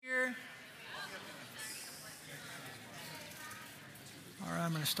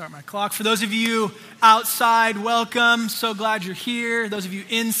I'm going to start my clock. For those of you outside, welcome. So glad you're here. Those of you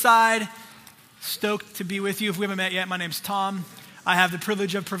inside, stoked to be with you. If we haven't met yet, my name's Tom. I have the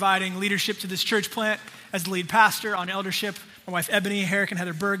privilege of providing leadership to this church plant as the lead pastor on eldership. My wife, Ebony, Herrick, and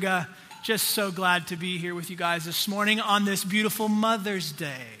Heather Berga. Just so glad to be here with you guys this morning on this beautiful Mother's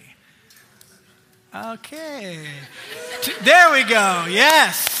Day. Okay. There we go.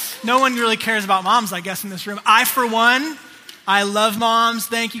 Yes. No one really cares about moms, I guess, in this room. I, for one, I love moms.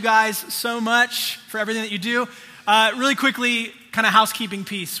 Thank you guys so much for everything that you do. Really quickly, kind of housekeeping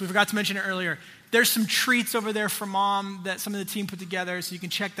piece. We forgot to mention it earlier. There's some treats over there for mom that some of the team put together, so you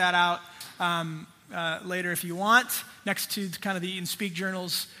can check that out later if you want, next to kind of the Eat and Speak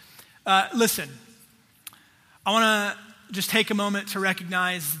journals. Listen, I want to just take a moment to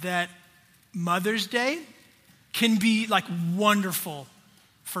recognize that Mother's Day can be like wonderful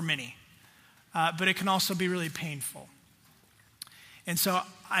for many, but it can also be really painful. And so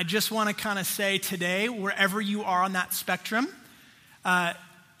I just want to kind of say today, wherever you are on that spectrum,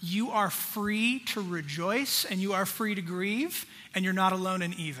 you are free to rejoice and you are free to grieve, and you're not alone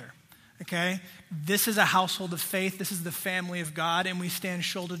in either, okay? This is a household of faith. This is the family of God, and we stand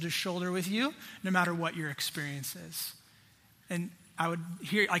shoulder to shoulder with you no matter what your experience is. And I would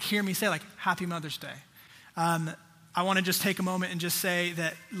hear me say, Happy Mother's Day. I want to just take a moment and just say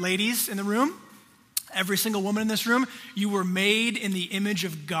that ladies in the room, every single woman in this room, you were made in the image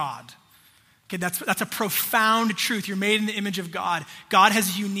of God. Okay, that's a profound truth. You're made in the image of God. God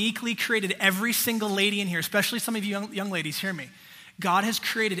has uniquely created every single lady in here, especially some of you young ladies, hear me. God has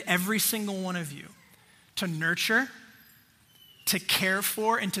created every single one of you to nurture, to care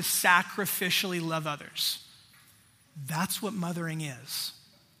for, and to sacrificially love others. That's what mothering is.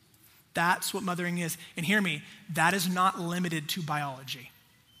 That's what mothering is. And hear me, that is not limited to biology.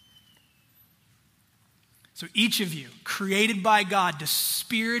 So each of you, created by God to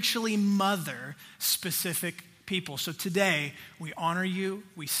spiritually mother specific people. So today, we honor you,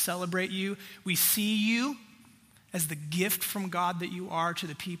 we celebrate you, we see you as the gift from God that you are to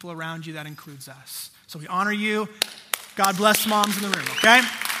the people around you. That includes us. So we honor you. God bless moms in the room, okay?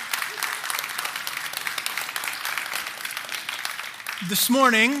 This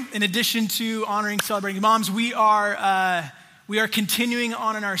morning, in addition to honoring, celebrating moms, we are continuing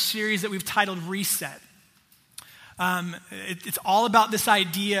on in our series that we've titled Reset. It's all about this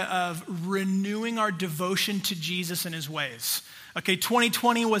idea of renewing our devotion to Jesus and his ways. Okay,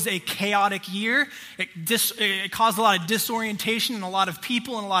 2020 was a chaotic year. It caused a lot of disorientation in a lot of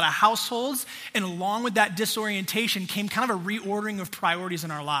people and a lot of households. And along with that disorientation came kind of a reordering of priorities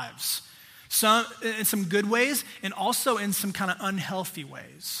in our lives. Some in some good ways and also in some kind of unhealthy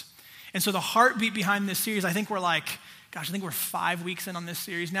ways. And so the heartbeat behind this series, I think we're 5 weeks in on this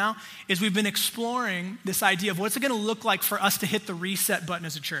series now, is we've been exploring this idea of what's it going to look like for us to hit the reset button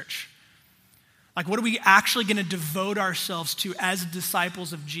as a church. Like, what are we actually going to devote ourselves to as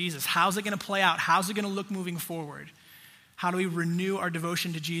disciples of Jesus? How's it going to play out? How's it going to look moving forward? How do we renew our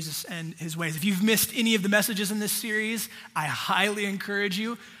devotion to Jesus and his ways? If you've missed any of the messages in this series, I highly encourage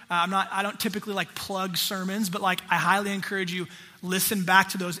you. I don't typically plug sermons, but I highly encourage you, listen back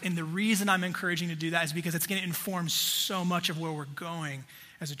to those. And the reason I'm encouraging you to do that is because it's going to inform so much of where we're going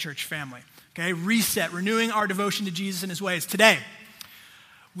as a church family. Okay, reset, renewing our devotion to Jesus and his ways. Today,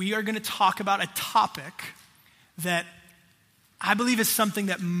 we are going to talk about a topic that I believe is something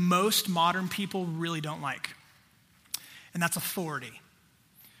that most modern people really don't like. And that's authority.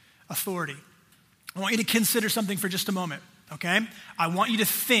 Authority. I want you to consider something for just a moment, okay? I want you to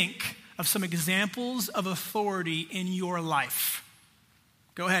think of some examples of authority in your life.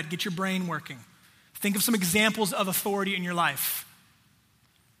 Go ahead, get your brain working. Think of some examples of authority in your life.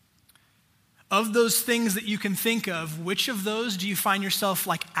 Of those things that you can think of, which of those do you find yourself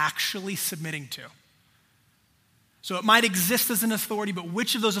actually submitting to? So it might exist as an authority, but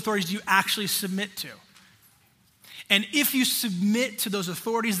which of those authorities do you actually submit to? And if you submit to those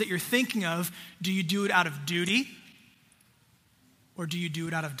authorities that you're thinking of, do you do it out of duty or do you do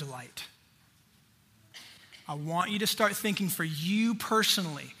it out of delight? I want you to start thinking for you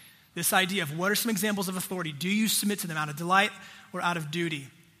personally, this idea of what are some examples of authority? Do you submit to them out of delight or out of duty?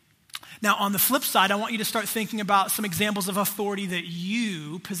 Now, on the flip side, I want you to start thinking about some examples of authority that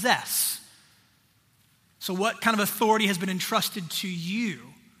you possess. So what kind of authority has been entrusted to you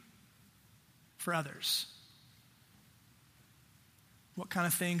for others? What kind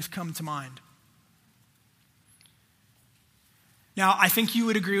of things come to mind? Now, I think you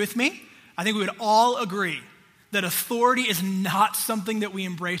would agree with me. I think we would all agree that authority is not something that we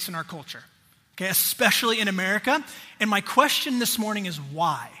embrace in our culture, okay, especially in America. And my question this morning is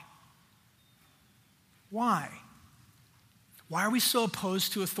why? Why? Why are we so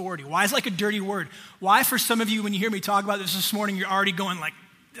opposed to authority? Why is it like a dirty word? Why, for some of you, when you hear me talk about this morning, you're already going like,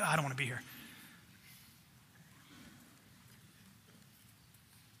 I don't want to be here.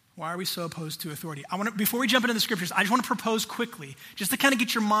 Why are we so opposed to authority? Before we jump into the scriptures, I just want to propose quickly, just to kind of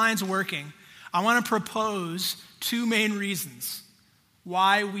get your minds working, I want to propose two main reasons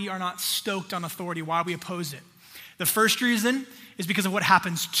why we are not stoked on authority, why we oppose it. The first reason is because of what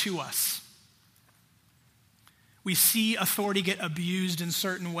happens to us. We see authority get abused in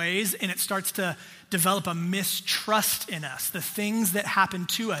certain ways, and it starts to develop a mistrust in us. The things that happen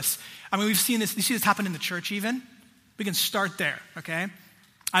to us. I mean, we see this happen in the church even. We can start there, okay?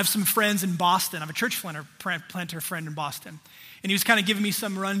 I have some friends in Boston. I have a church planter friend in Boston. And he was kind of giving me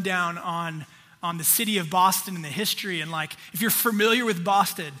some rundown on the city of Boston and the history. And like, if you're familiar with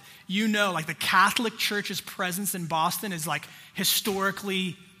Boston, you know, like the Catholic Church's presence in Boston is like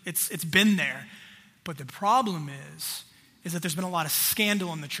historically, it's been there. But the problem is that there's been a lot of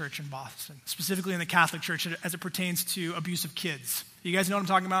scandal in the church in Boston, specifically in the Catholic Church as it pertains to abuse of kids. You guys know what I'm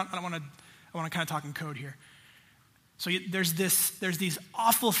talking about? I want to kind of talk in code here. So there's these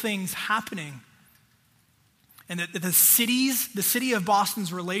awful things happening. And the city of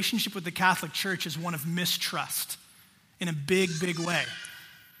Boston's relationship with the Catholic Church is one of mistrust in a big, big way.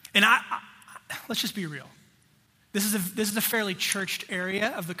 And let's just be real. This is a fairly churched area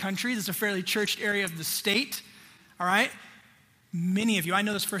of the country. This is a fairly churched area of the state, all right? Many of you, I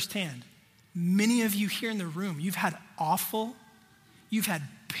know this firsthand, many of you here in the room, you've had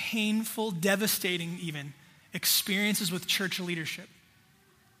painful, devastating even, experiences with church leadership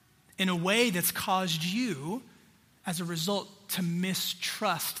in a way that's caused you, as a result, to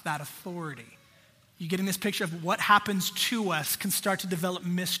mistrust that authority. You getting this picture of what happens to us can start to develop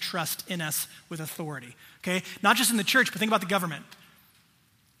mistrust in us with authority, okay? Not just in the church, but think about the government.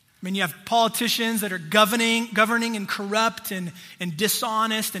 I mean, you have politicians that are governing in corrupt and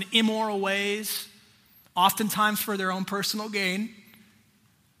dishonest and immoral ways, oftentimes for their own personal gain.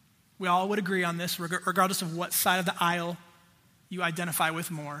 We all would agree on this, regardless of what side of the aisle you identify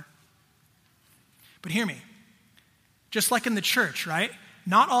with more. But hear me. Just like in the church, right?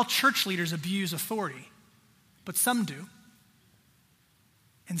 Not all church leaders abuse authority, but some do.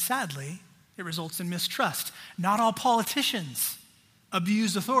 And sadly, it results in mistrust. Not all politicians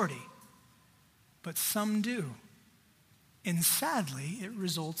abuse authority, but some do. And sadly, it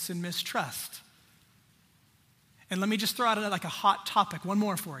results in mistrust. And let me just throw out like a hot topic, one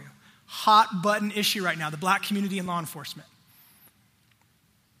more for you. Hot button issue right now, the black community and law enforcement.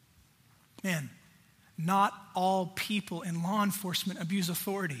 Man, not all people in law enforcement abuse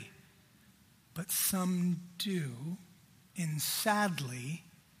authority, but some do, and sadly,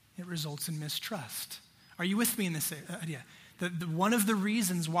 it results in mistrust. Are you with me in this idea? One of the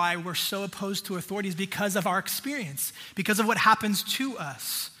reasons why we're so opposed to authority is because of our experience, because of what happens to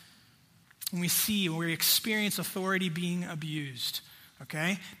us when we experience authority being abused,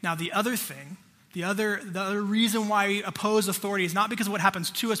 okay? Now, the other thing, the other reason why we oppose authority is not because of what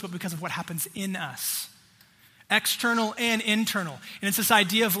happens to us, but because of what happens in us. External and internal. And it's this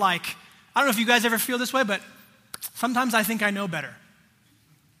idea of like, I don't know if you guys ever feel this way, but sometimes I think I know better.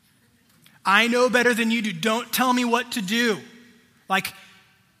 I know better than you do. Don't tell me what to do. Like,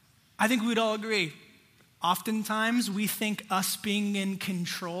 I think we'd all agree. Oftentimes we think us being in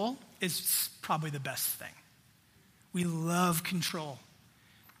control is probably the best thing. We love control.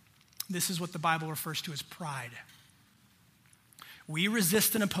 This is what the Bible refers to as pride. We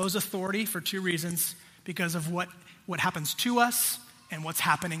resist and oppose authority for two reasons. Because of what happens to us and what's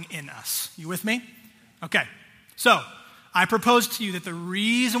happening in us. You with me? Okay. So, I propose to you that the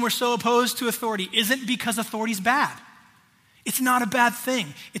reason we're so opposed to authority isn't because authority's bad. It's not a bad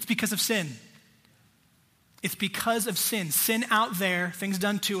thing. It's because of sin. It's because of sin. Sin out there, things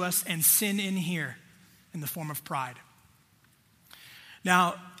done to us, and sin in here in the form of pride.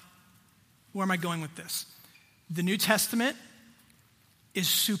 Now, where am I going with this? The New Testament is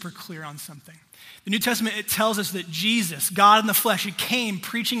super clear on something. The New Testament, it tells us that Jesus, God in the flesh, he came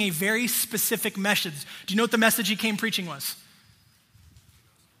preaching a very specific message. Do you know what the message he came preaching was?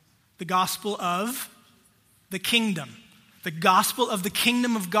 The gospel of the kingdom. The gospel of the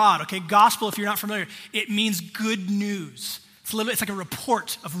kingdom of God. Okay, gospel, if you're not familiar, it means good news. It's like a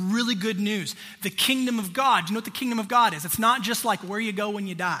report of really good news. The kingdom of God. Do you know what the kingdom of God is? It's not just like where you go when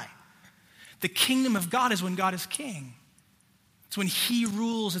you die. The kingdom of God is when God is king. It's when he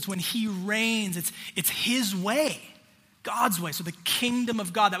rules, it's when he reigns, it's his way, God's way. So the kingdom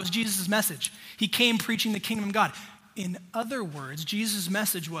of God, that was Jesus' message. He came preaching the kingdom of God. In other words, Jesus'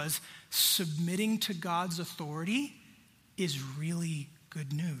 message was submitting to God's authority is really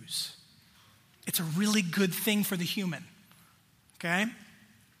good news. It's a really good thing for the human, okay?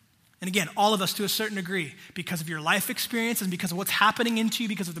 And again, all of us to a certain degree, because of your life experience and because of what's happening into you,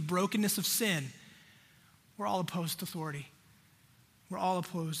 because of the brokenness of sin, we're all opposed to authority. We're all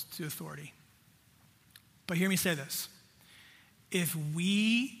opposed to authority. But hear me say this. If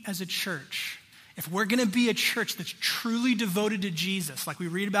we as a church, if we're going to be a church that's truly devoted to Jesus, like we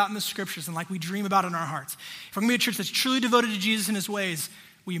read about in the scriptures and like we dream about in our hearts, if we're going to be a church that's truly devoted to Jesus and his ways,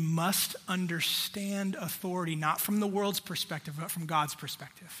 we must understand authority, not from the world's perspective, but from God's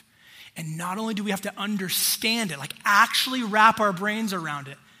perspective. And not only do we have to understand it, like actually wrap our brains around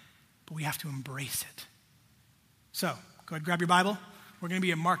it, but we have to embrace it. So, go ahead, grab your Bible. We're going to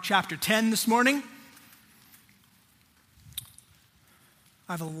be in Mark chapter 10 this morning.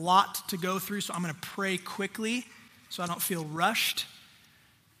 I have a lot to go through, so I'm going to pray quickly so I don't feel rushed.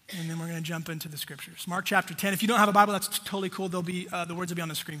 And then we're going to jump into the scriptures. Mark chapter 10. If you don't have a Bible, that's totally cool. They'll be the words will be on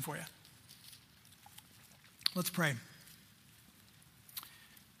the screen for you. Let's pray.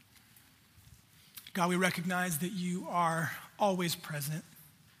 God, we recognize that you are always present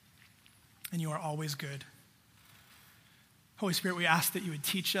and you are always good. Holy Spirit, we ask that you would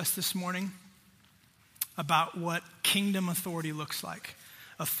teach us this morning about what kingdom authority looks like.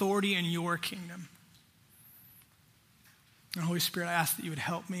 Authority in your kingdom. And Holy Spirit, I ask that you would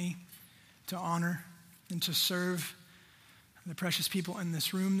help me to honor and to serve the precious people in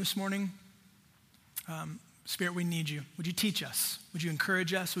this room this morning. Spirit, we need you. Would you teach us? Would you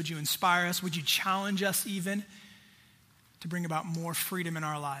encourage us? Would you inspire us? Would you challenge us even to bring about more freedom in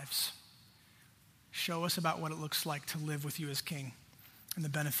our lives? Show us about what it looks like to live with you as King and the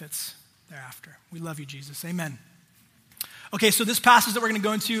benefits thereafter. We love you, Jesus. Amen. Okay, so this passage that we're going to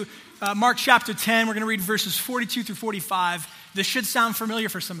go into, Mark chapter 10, we're going to read verses 42 through 45. This should sound familiar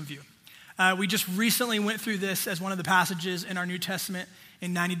for some of you. We just recently went through this as one of the passages in our New Testament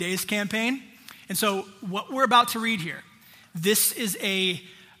in 90 Days campaign. And so what we're about to read here, this is a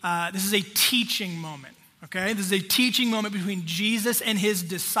teaching moment, okay? This is a teaching moment between Jesus and his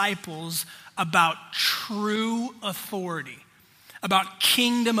disciples about true authority, about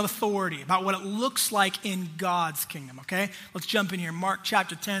kingdom authority, about what it looks like in God's kingdom, okay? Let's jump in here. Mark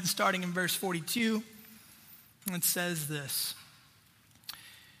chapter 10, starting in verse 42. And it says this.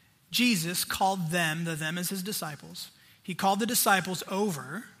 Jesus called them, the them as his disciples. He called the disciples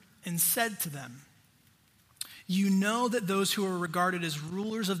over and said to them, you know that those who are regarded as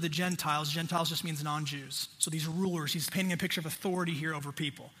rulers of the Gentiles just means non-Jews. So these rulers, he's painting a picture of authority here over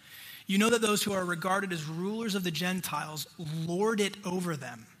people. You know that those who are regarded as rulers of the Gentiles lord it over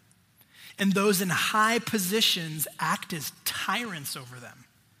them, and those in high positions act as tyrants over them.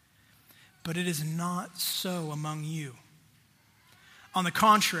 But it is not so among you. On the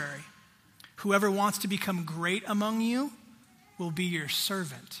contrary, whoever wants to become great among you will be your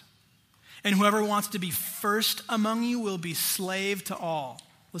servant. And whoever wants to be first among you will be slave to all.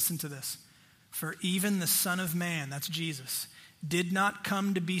 Listen to this. For even the Son of Man, that's Jesus, did not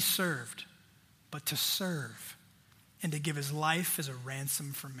come to be served, but to serve and to give his life as a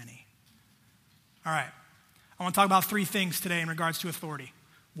ransom for many. All right. I want to talk about three things today in regards to authority.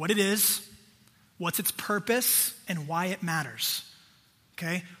 What it is, what's its purpose, and why it matters.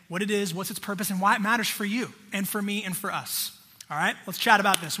 Okay? What it is, what's its purpose, and why it matters for you and for me and for us. All right, let's chat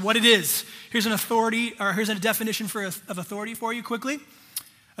about this. What it is. Here's an authority, or here's a definition of authority for you quickly.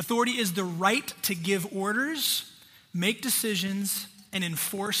 Authority is the right to give orders, make decisions, and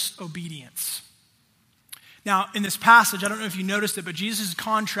enforce obedience. Now, in this passage, I don't know if you noticed it, but Jesus is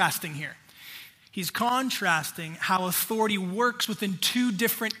contrasting here. He's contrasting how authority works within two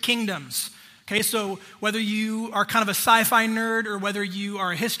different kingdoms. Okay, so whether you are kind of a sci-fi nerd or whether you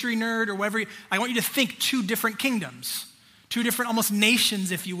are a history nerd or whatever, I want you to think two different kingdoms. Two different, almost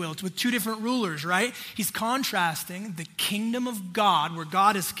nations, if you will, with two different rulers, right? He's contrasting the kingdom of God, where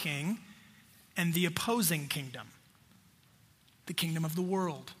God is king, and the opposing kingdom, the kingdom of the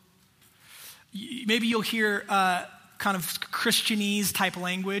world. Maybe you'll hear kind of Christianese type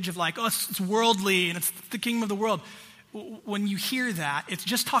language of like, oh, it's worldly, and it's the kingdom of the world. When you hear that, it's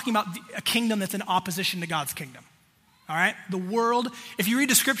just talking about a kingdom that's in opposition to God's kingdom. All right? The world, if you read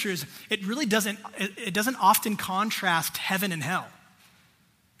the scriptures, it really doesn't often contrast heaven and hell.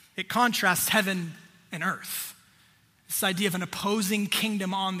 It contrasts heaven and earth. This idea of an opposing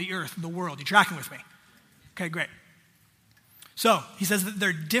kingdom on the earth, the world. You tracking with me? Okay, great. So, he says that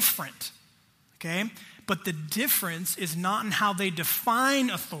they're different, okay? But the difference is not in how they define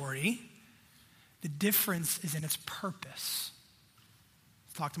authority. The difference is in its purpose.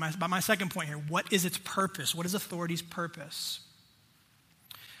 Talk about my second point here. What is its purpose? What is authority's purpose?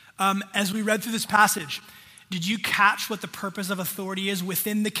 As we read through this passage, did you catch what the purpose of authority is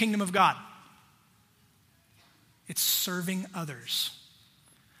within the kingdom of God? It's serving others.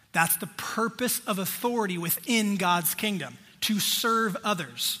 That's the purpose of authority within God's kingdom, to serve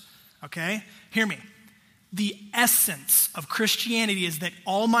others, okay? Hear me. The essence of Christianity is that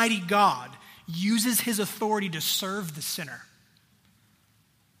Almighty God uses his authority to serve the sinner.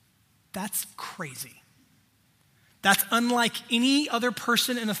 That's crazy. That's unlike any other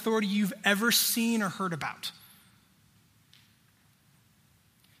person in authority you've ever seen or heard about.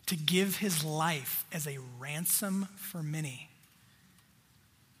 To give his life as a ransom for many.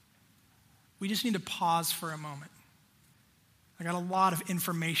 We just need to pause for a moment. I got a lot of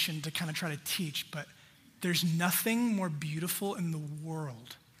information to kind of try to teach, but there's nothing more beautiful in the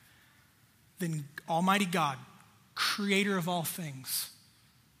world than Almighty God, creator of all things,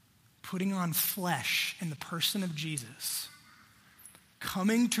 putting on flesh in the person of Jesus,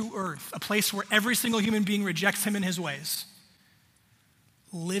 coming to earth, a place where every single human being rejects him and his ways,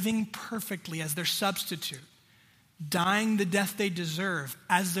 living perfectly as their substitute, dying the death they deserve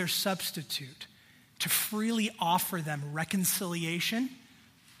as their substitute, to freely offer them reconciliation,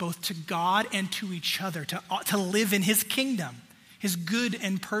 both to God and to each other, to live in his kingdom, his good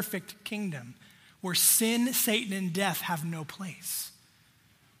and perfect kingdom, where sin, Satan, and death have no place.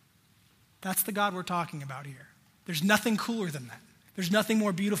 That's the God we're talking about here. There's nothing cooler than that. There's nothing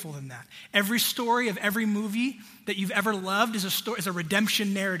more beautiful than that. Every story of every movie that you've ever loved is a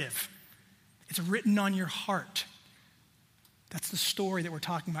redemption narrative. It's written on your heart. That's the story that we're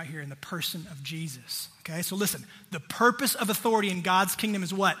talking about here in the person of Jesus. Okay, so listen, the purpose of authority in God's kingdom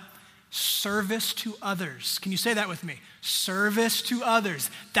is what? Service to others. Can you say that with me? Service to others.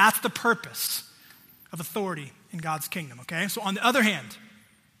 That's the purpose of authority in God's kingdom, okay? So on the other hand,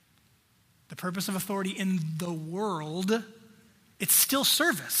 the purpose of authority in the world, it's still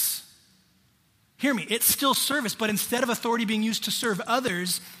service. Hear me, it's still service, but instead of authority being used to serve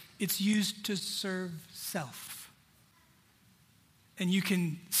others, it's used to serve self. And you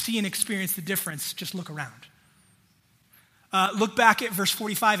can see and experience the difference. Just look around. Look back at verse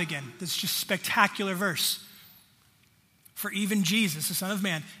 45 again. This is just a spectacular verse. For even Jesus, the Son of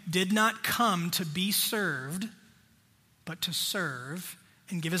Man, did not come to be served, but to serve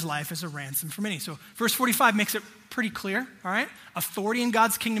and give his life as a ransom for many. So verse 45 makes it pretty clear, all right? Authority in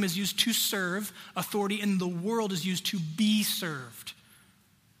God's kingdom is used to serve. Authority in the world is used to be served.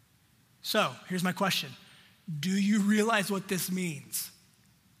 So here's my question. Do you realize what this means?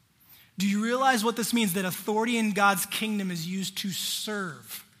 Do you realize what this means, that authority in God's kingdom is used to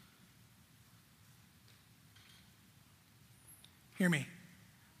serve? Hear me.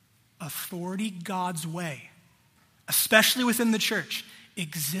 Authority God's way, especially within the church,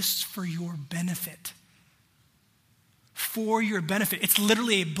 exists for your benefit. For your benefit. It's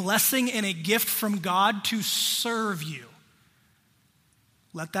literally a blessing and a gift from God to serve you.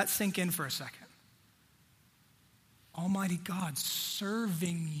 Let that sink in for a second. Almighty God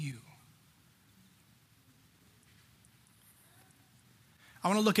serving you. I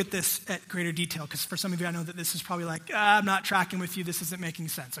want to look at this at greater detail because for some of you, I know that this is probably like, I'm not tracking with you. This isn't making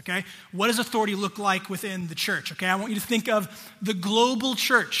sense, okay? What does authority look like within the church, okay? I want you to think of the global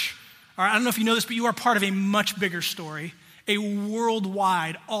church. All right, I don't know if you know this, but you are part of a much bigger story, a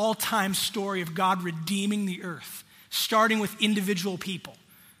worldwide, all-time story of God redeeming the earth, starting with individual people.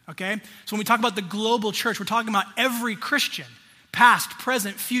 Okay? So when we talk about the global church, we're talking about every Christian, past,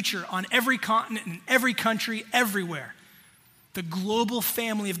 present, future, on every continent, in every country, everywhere. The global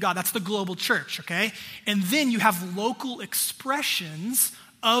family of God, that's the global church, okay? And then you have local expressions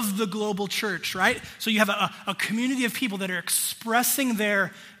of the global church, right? So you have a community of people that are expressing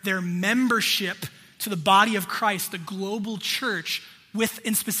their membership to the body of Christ, the global church,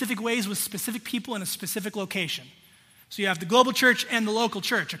 in specific ways with specific people in a specific location. So you have the global church and the local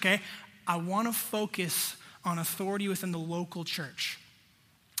church, okay? I want to focus on authority within the local church,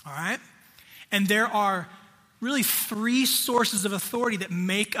 all right? And there are really three sources of authority that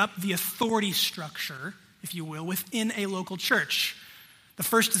make up the authority structure, if you will, within a local church. The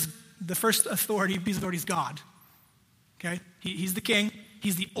first authority, piece of authority is God, okay? He's the king.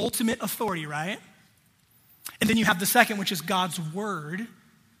 He's the ultimate authority, right? And then you have the second, which is God's word,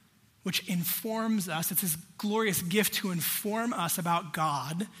 which informs us. It's his glorious gift to inform us about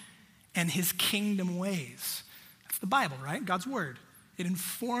God and his kingdom ways. That's the Bible, right? God's word. It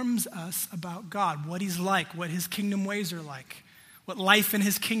informs us about God, what he's like, what his kingdom ways are like, what life in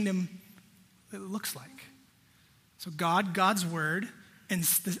his kingdom looks like. So God's word, and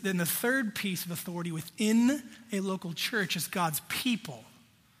then the third piece of authority within a local church is God's people.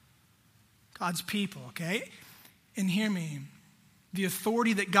 God's people, okay? And hear me. The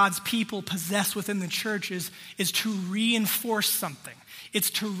authority that God's people possess within the church is to reinforce something. It's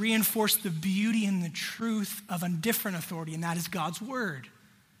to reinforce the beauty and the truth of a different authority, and that is God's word.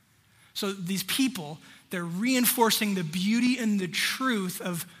 So these people, they're reinforcing the beauty and the truth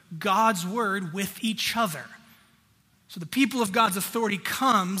of God's word with each other. So the people of God's authority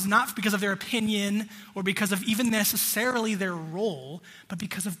comes not because of their opinion or because of even necessarily their role, but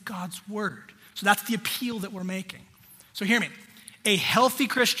because of God's word. So that's the appeal that we're making. So hear me. A healthy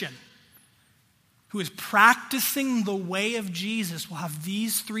Christian who is practicing the way of Jesus will have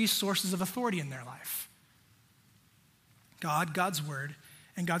these three sources of authority in their life. God, God's word,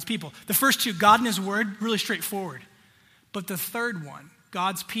 and God's people. The first two, God and his word, really straightforward. But the third one,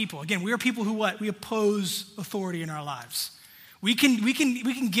 God's people. Again, we are people who what? We oppose authority in our lives. We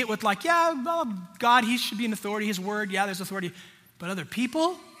can get with like, yeah, well, God, he should be an authority, his word, yeah, there's authority. But other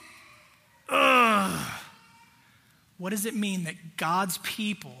people? Ugh. What does it mean that God's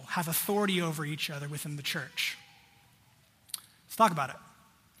people have authority over each other within the church? Let's talk about it.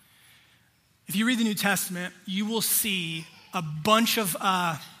 If you read the New Testament, you will see a bunch of,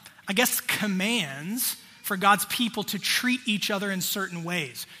 commands for God's people to treat each other in certain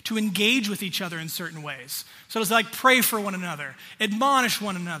ways, to engage with each other in certain ways. So it's like pray for one another, admonish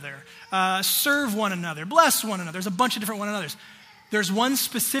one another, serve one another, bless one another. There's a bunch of different one another's. There's one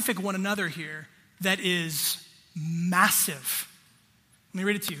specific one another here that is massive. Let me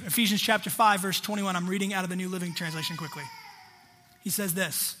read it to you. Ephesians chapter 5, verse 21. I'm reading out of the New Living Translation quickly. He says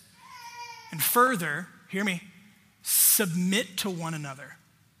this, and further, hear me, submit to one another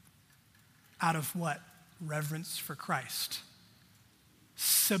out of what? Reverence for Christ.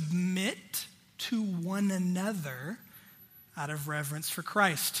 Submit to one another out of reverence for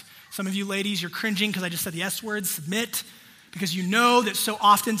Christ. Some of you ladies, you're cringing because I just said the S word, submit, because you know that so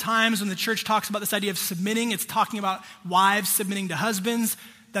oftentimes when the church talks about this idea of submitting, it's talking about wives submitting to husbands.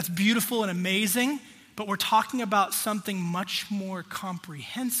 That's beautiful and amazing, but we're talking about something much more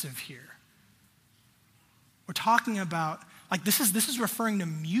comprehensive here. We're talking about, like this is referring to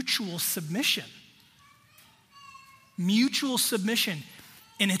mutual submission. Mutual submission.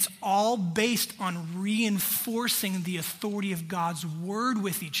 And it's all based on reinforcing the authority of God's word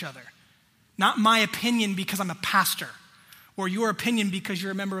with each other. Not my opinion because I'm a pastor, or your opinion because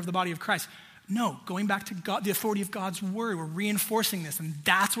you're a member of the body of Christ. No, going back to God, the authority of God's word, we're reinforcing this, and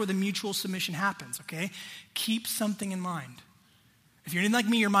that's where the mutual submission happens, okay? Keep something in mind. If you're anything like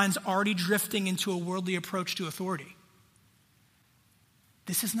me, your mind's already drifting into a worldly approach to authority.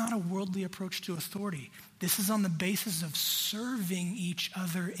 This is not a worldly approach to authority. This is on the basis of serving each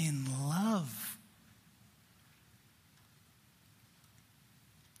other in love.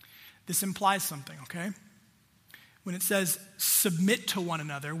 This implies something, okay? When it says submit to one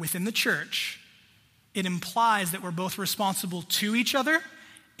another within the church, it implies that we're both responsible to each other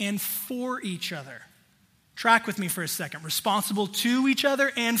and for each other. Track with me for a second. Responsible to each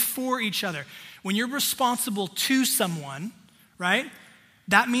other and for each other. When you're responsible to someone, right,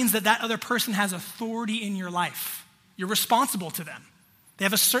 that means that other person has authority in your life. You're responsible to them. They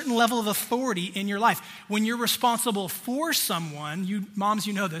have a certain level of authority in your life. When you're responsible for someone, you moms,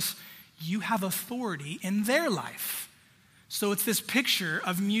 you know this, you have authority in their life. So it's this picture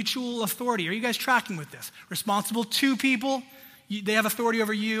of mutual authority. Are you guys tracking with this? Responsible to people, they have authority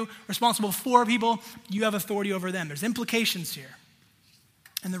over you. Responsible for people, you have authority over them. There's implications here.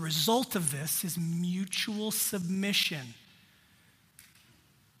 And the result of this is mutual submission.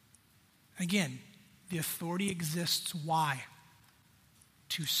 Again, the authority exists. Why?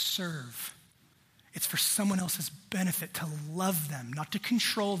 To serve. It's for someone else's benefit, to love them, not to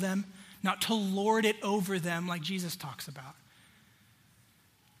control them, not to lord it over them like Jesus talks about.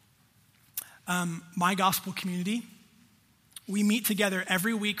 My gospel community, we meet together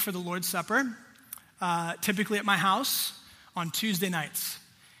every week for the Lord's Supper, typically at my house on Tuesday nights.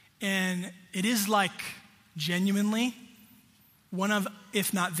 And it is like genuinely one of,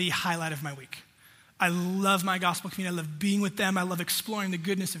 if not the highlight of my week. I love my gospel community. I love being with them. I love exploring the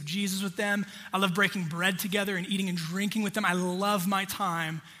goodness of Jesus with them. I love breaking bread together and eating and drinking with them. I love my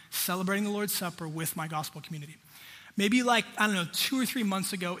time celebrating the Lord's Supper with my gospel community. Maybe 2 or 3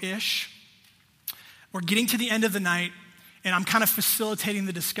 months ago-ish, we're getting to the end of the night, and I'm kind of facilitating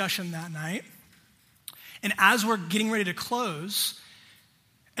the discussion that night. And as we're getting ready to close,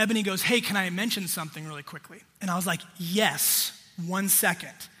 Ebony goes, hey, can I mention something really quickly? And I was like, yes, 1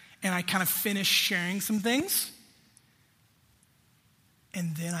 second. And I kind of finished sharing some things.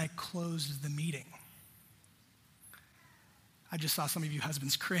 And then I closed the meeting. I just saw some of you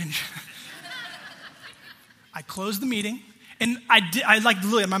husbands cringe. I closed the meeting. And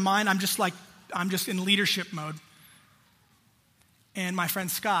literally in my mind, I'm just in leadership mode. And my friend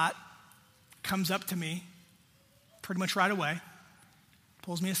Scott comes up to me pretty much right away,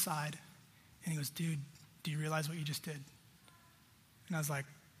 pulls me aside, and he goes, dude, do you realize what you just did? And I was like,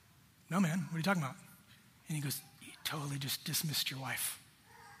 no, man, what are you talking about? And he goes, you totally just dismissed your wife.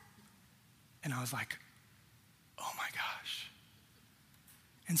 And I was like, oh my gosh.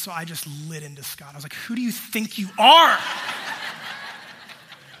 And so I just lit into Scott. I was like, who do you think you are?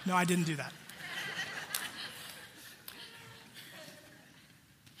 No, I didn't do that.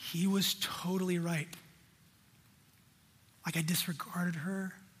 He was totally right. Like I disregarded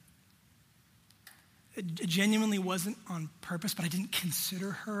her. It genuinely wasn't on purpose, but I didn't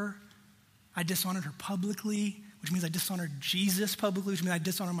consider her. I dishonored her publicly, which means I dishonored Jesus publicly, which means I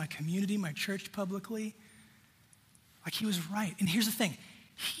dishonored my community, my church publicly. Like he was right. And here's the thing.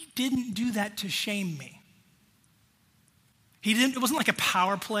 He didn't do that to shame me. It wasn't like a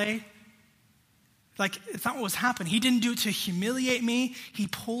power play. Like, it's not what was happening. He didn't do it to humiliate me. He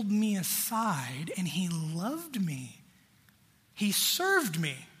pulled me aside and he loved me. He served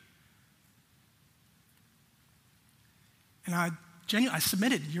me. And I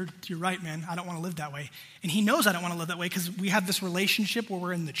submitted. You're right, man. I don't want to live that way. And he knows I don't want to live that way because we have this relationship where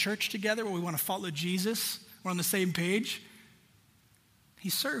we're in the church together, where we want to follow Jesus. We're on the same page. He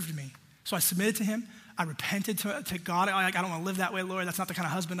served me. So I submitted to him. I repented to God. I don't want to live that way, Lord. That's not the kind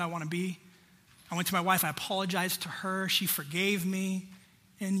of husband I want to be. I went to my wife. I apologized to her. She forgave me.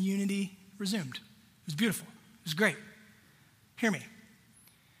 And unity resumed. It was beautiful. It was great. Hear me.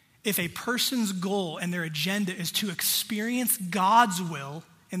 If a person's goal and their agenda is to experience God's will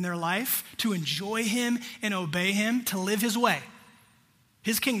in their life, to enjoy him and obey him, to live his way,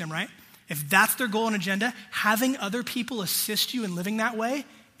 his kingdom, right? If that's their goal and agenda, having other people assist you in living that way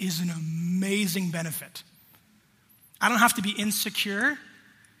is an amazing benefit. I don't have to be insecure.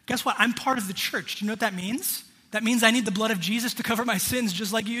 Guess what? I'm part of the church. Do you know what that means? That means I need the blood of Jesus to cover my sins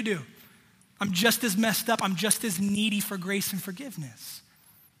just like you do. I'm just as messed up. I'm just as needy for grace and forgiveness.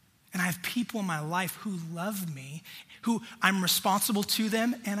 And I have people in my life who love me, who I'm responsible to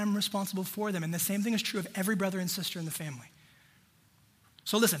them and I'm responsible for them. And the same thing is true of every brother and sister in the family.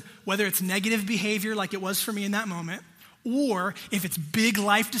 So listen, whether it's negative behavior like it was for me in that moment, or if it's big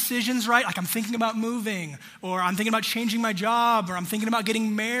life decisions, right? Like I'm thinking about moving, or I'm thinking about changing my job, or I'm thinking about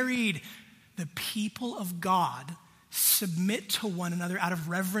getting married. The people of God submit to one another out of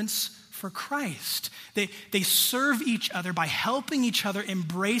reverence for Christ. They serve each other by helping each other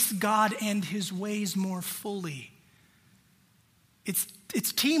embrace God and his ways more fully. It's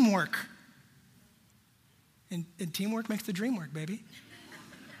teamwork. And teamwork makes the dream work, baby.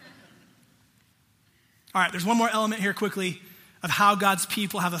 All right, there's one more element here quickly of how God's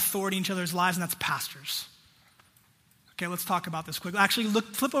people have authority in each other's lives, and that's pastors. Okay, let's talk about this quickly. Actually,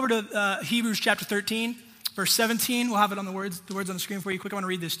 flip over to Hebrews chapter 13, verse 17. We'll have it on the words on the screen for you quick. I want to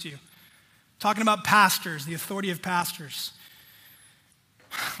read this to you. Talking about pastors, the authority of pastors.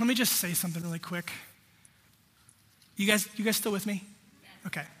 Let me just say something really quick. You guys still with me?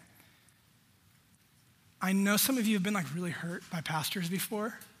 Okay. I know some of you have been like really hurt by pastors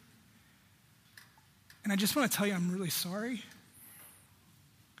before. And I just want to tell you I'm really sorry.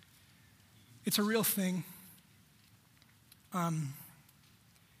 It's a real thing. And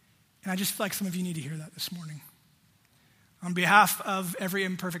I just feel like some of you need to hear that this morning. On behalf of every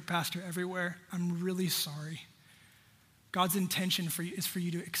imperfect pastor everywhere, I'm really sorry. God's intention for you is for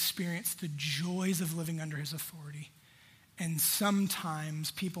you to experience the joys of living under his authority. And sometimes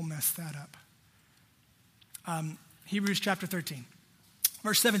people mess that up. Hebrews chapter 13,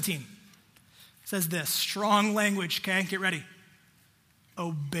 verse 17 says this, strong language, okay? Get ready.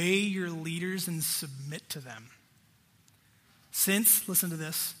 Obey your leaders and submit to them. Since, listen to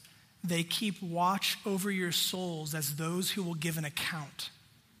this, they keep watch over your souls as those who will give an account,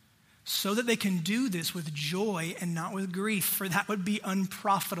 so that they can do this with joy and not with grief, for that would be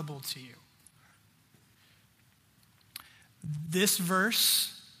unprofitable to you. This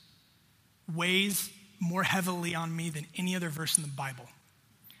verse weighs more heavily on me than any other verse in the Bible,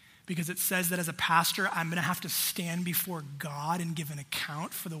 because it says that as a pastor, I'm going to have to stand before God and give an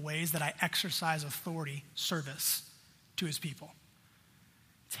account for the ways that I exercise authority, service to his people.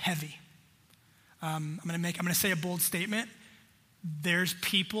 It's heavy. I'm going to say a bold statement. There's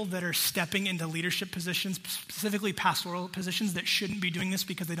people that are stepping into leadership positions, specifically pastoral positions, that shouldn't be doing this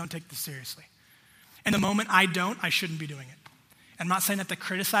because they don't take this seriously. And the moment I don't, I shouldn't be doing it. I'm not saying that to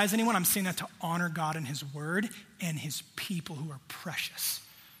criticize anyone. I'm saying that to honor God and his word and his people who are precious.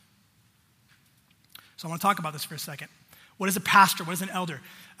 So I want to talk about this for a second. What is a pastor? What is an elder?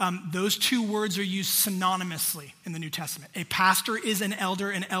 Those two words are used synonymously in the New Testament. A pastor is an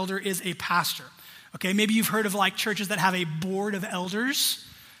elder is a pastor. Okay, maybe you've heard of like churches that have a board of elders.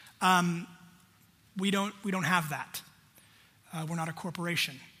 We don't have that. We're not a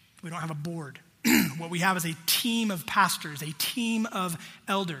corporation. We don't have a board. What we have is a team of pastors, a team of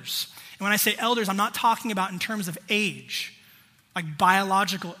elders. And when I say elders, I'm not talking about in terms of age, like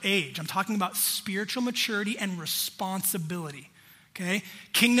biological age. I'm talking about spiritual maturity and responsibility, okay?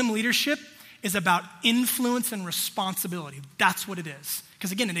 Kingdom leadership is about influence and responsibility. That's what it is.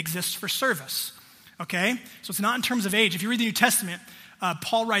 Because again, it exists for service, okay? So it's not in terms of age. If you read the New Testament,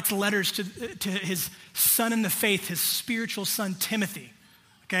 Paul writes letters to his son in the faith, his spiritual son, Timothy.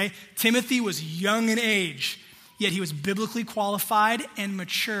 Okay? Timothy was young in age, yet he was biblically qualified and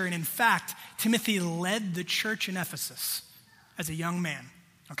mature. And in fact, Timothy led the church in Ephesus as a young man.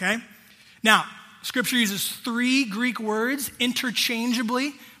 Okay? Now, Scripture uses 3 Greek words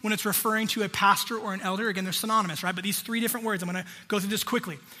interchangeably when it's referring to a pastor or an elder. Again, they're synonymous, right? But these 3 different words, I'm going to go through this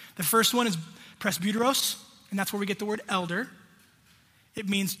quickly. The first one is presbyteros, and that's where we get the word elder. It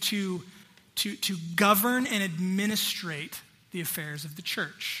means to govern and administrate the affairs of the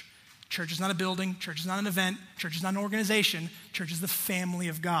church. Church is not a building. Church is not an event. Church is not an organization. Church is the family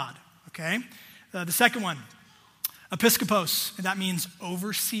of God, okay? The second one, episkopos, and that means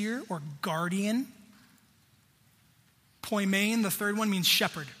overseer or guardian. Poimen, the third one, means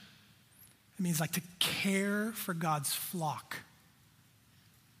shepherd. It means like to care for God's flock.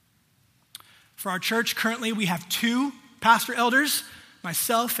 For our church, currently we have 2 pastor elders,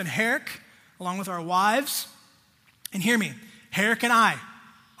 myself and Herrick, along with our wives. And hear me, Herrick and I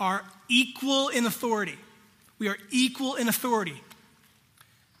are equal in authority. We are equal in authority.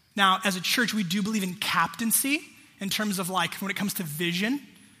 Now, as a church, we do believe in captaincy in terms of like when it comes to vision,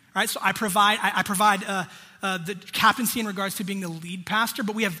 right? So I provide the captaincy in regards to being the lead pastor,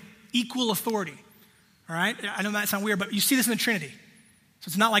 but we have equal authority, all right? I know that sounds weird, but you see this in the Trinity. So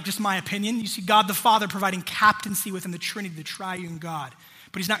it's not like just my opinion. You see God the Father providing captaincy within the Trinity, the triune God.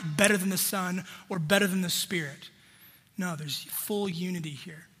 But he's not better than the Son or better than the Spirit. No, there's full unity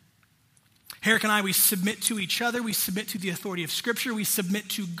here. Herrick and I, we submit to each other. We submit to the authority of Scripture. We submit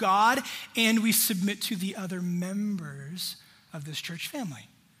to God. And we submit to the other members of this church family.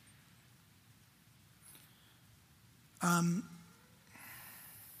 I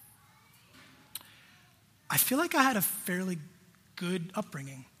feel like I had a fairly good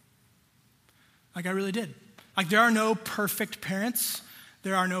upbringing. Like I really did. Like there are no perfect parents.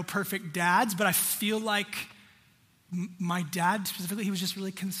 There are no perfect dads, but I feel like my dad specifically, he was just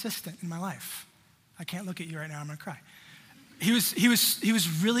really consistent in my life. I can't look at you right now, I'm gonna cry. He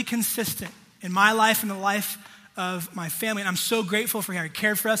was really consistent in my life and the life of my family, and I'm so grateful for him. He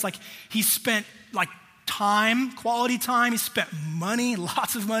cared for us. Like he spent like time, quality time. He spent money,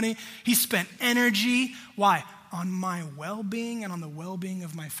 lots of money. He spent energy. Why? On my well-being and on the well-being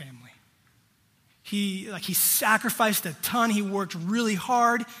of my family. He sacrificed a ton. He worked really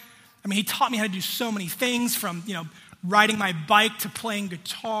hard. I mean, he taught me how to do so many things from, riding my bike to playing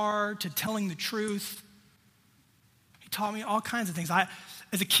guitar to telling the truth. He taught me all kinds of things.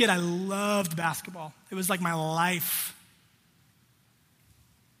 As a kid, I loved basketball. It was like my life.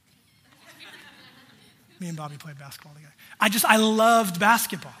 Me and Bobby played basketball together. I loved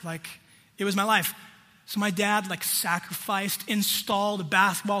basketball. Like, it was my life. So my dad sacrificed, installed a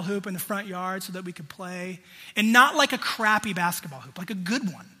basketball hoop in the front yard so that we could play. And not like a crappy basketball hoop, like a good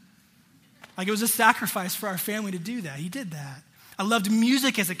one. Like it was a sacrifice for our family to do that. He did that. I loved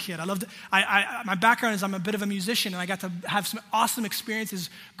music as a kid. My background is I'm a bit of a musician, and I got to have some awesome experiences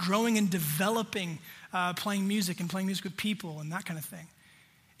growing and developing, playing music with people and that kind of thing.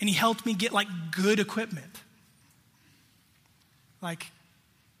 And he helped me get good equipment.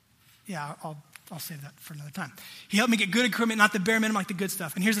 I'll save that for another time. He helped me get good equipment, not the bare minimum, like the good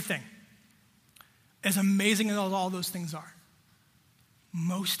stuff. And here's the thing. As amazing as all those things are,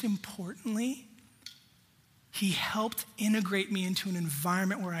 most importantly, he helped integrate me into an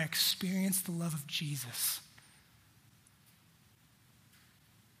environment where I experienced the love of Jesus.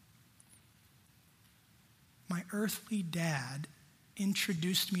 My earthly dad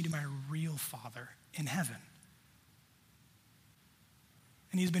introduced me to my real Father in heaven.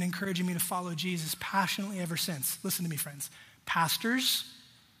 And he's been encouraging me to follow Jesus passionately ever since. Listen to me, friends. Pastors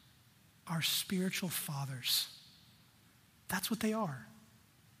are spiritual fathers. That's what they are.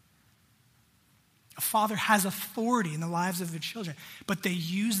 A father has authority in the lives of their children, but they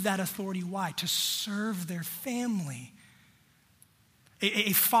use that authority, why? To serve their family.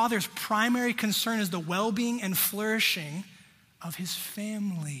 A father's primary concern is the well-being and flourishing of his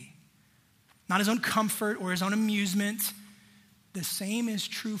family, not his own comfort or his own amusement. The same is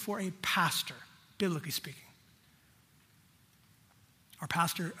true for a pastor, biblically speaking. Our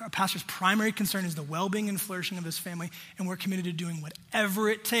pastor's primary concern is the well-being and flourishing of this family, and we're committed to doing whatever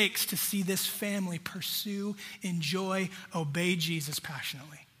it takes to see this family pursue, enjoy, obey Jesus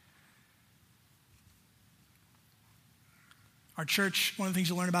passionately. Our church, one of the things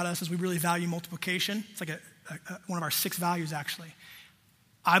you'll learn about us is we really value multiplication. It's like one of our 6 values, actually.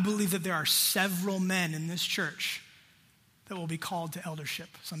 I believe that there are several men in this church that will be called to eldership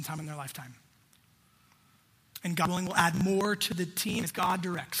sometime in their lifetime. And God willing will add more to the team as God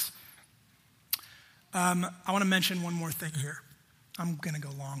directs. I want to mention one more thing here. I'm going to go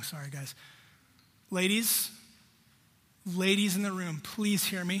long, sorry guys. Ladies in the room, please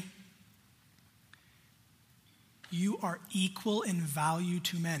hear me. You are equal in value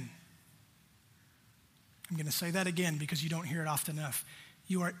to men. I'm going to say that again because you don't hear it often enough.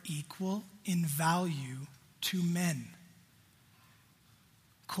 You are equal in value to men.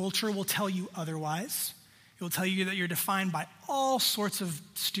 Culture will tell you otherwise. It will tell you that you're defined by all sorts of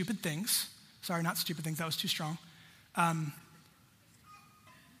stupid things. Sorry, not stupid things. That was too strong.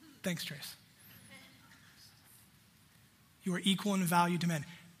 Thanks, Trace. You are equal in value to men.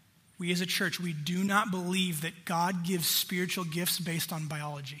 We as a church, we do not believe that God gives spiritual gifts based on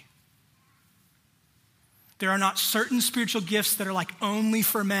biology. There are not certain spiritual gifts that are like only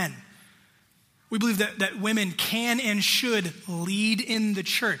for men. We believe that women can and should lead in the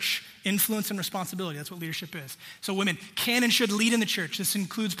church. Influence and responsibility, that's what leadership is. So women can and should lead in the church. This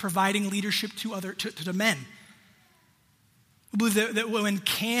includes providing leadership to men. We believe that women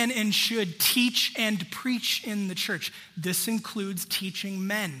can and should teach and preach in the church. This includes teaching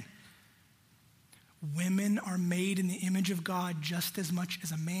men. Women are made in the image of God just as much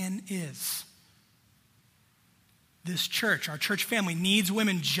as a man is. This church, our church family, needs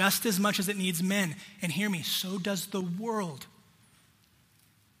women just as much as it needs men. And hear me, so does the world.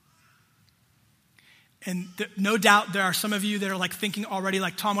 And no doubt there are some of you that are like thinking already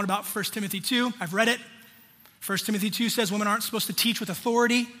like, Tom, what about 1 Timothy 2? I've read it. 1 Timothy 2 says women aren't supposed to teach with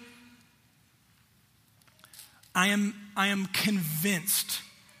authority. I am convinced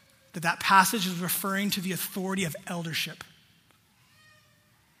that passage is referring to the authority of eldership.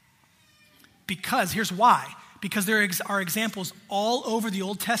 Because, here's why. Because there are examples all over the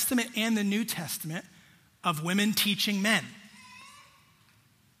Old Testament and the New Testament of women teaching men.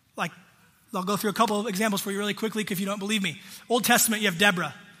 Like, I'll go through a couple of examples for you really quickly if you don't believe me. Old Testament, you have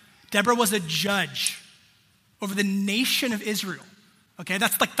Deborah. Deborah was a judge over the nation of Israel. Okay,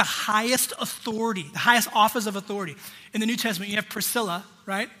 that's like the highest authority, the highest office of authority. In the New Testament, you have Priscilla,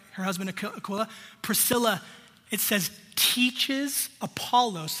 right? Her husband Aquila. Priscilla, it says, teaches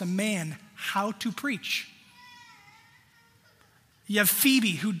Apollos, a man, how to preach. You have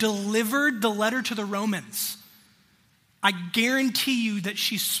Phoebe, who delivered the letter to the Romans. I guarantee you that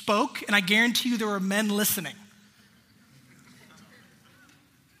she spoke, and I guarantee you there were men listening.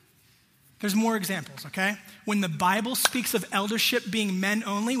 There's more examples, okay? When the Bible speaks of eldership being men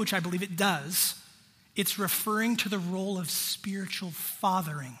only, which I believe it does, it's referring to the role of spiritual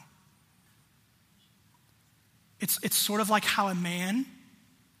fathering. It's sort of like how a man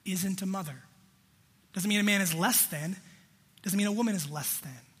isn't a mother. Doesn't mean a man is less than. Doesn't mean a woman is less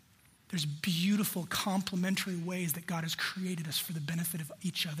than. There's beautiful complementary ways that God has created us for the benefit of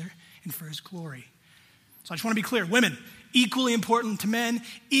each other and for his glory. So I just want to be clear. Women, equally important to men,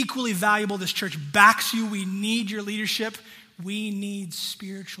 equally valuable. This church backs you. We need your leadership. We need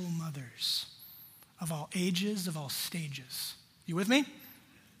spiritual mothers of all ages, of all stages. You with me?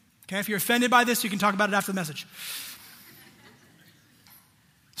 Okay, if you're offended by this, you can talk about it after the message.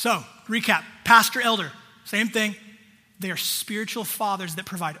 So, recap. Pastor, elder, same thing. They are spiritual fathers that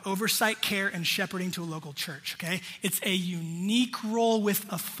provide oversight, care, and shepherding to a local church, okay? It's a unique role with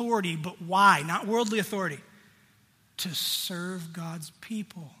authority, but why? Not worldly authority. To serve God's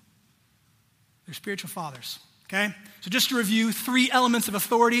people. They're spiritual fathers, okay? So just to review, 3 elements of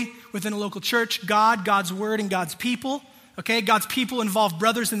authority within a local church: God, God's word, and God's people, okay? God's people involve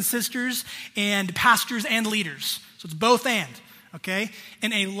brothers and sisters and pastors and leaders. So it's both and, okay?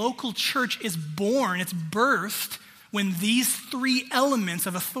 And a local church is born, it's birthed, when these 3 elements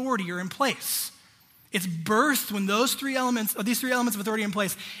of authority are in place. It's birthed when these 3 elements of authority are in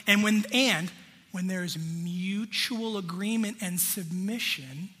place, and when there is mutual agreement and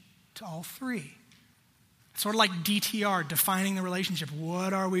submission to all 3. It's sort of like DTR, defining the relationship.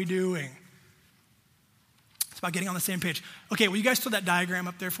 What are we doing? It's about getting on the same page. Okay, will you guys throw that diagram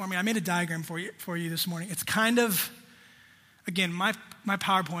up there for me? I made a diagram for you this morning. It's kind of, again, my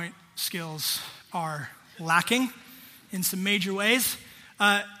PowerPoint skills are lacking in some major ways.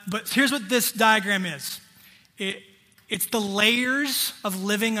 But here's what this diagram is. It's the layers of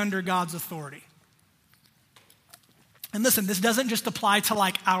living under God's authority. And listen, this doesn't just apply to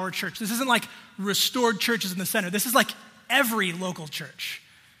like our church. This isn't like Restored Churches in the center. This is like every local church,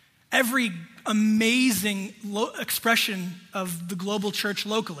 every amazing expression of the global church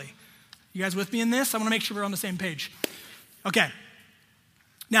locally. You guys with me in this? I want to make sure we're on the same page. Okay.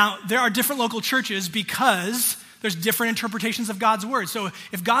 Now, there are different local churches because there's different interpretations of God's word. So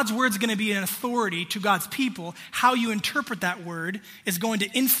if God's word is going to be an authority to God's people, how you interpret that word is going to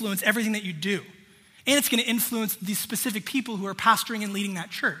influence everything that you do. And it's going to influence the specific people who are pastoring and leading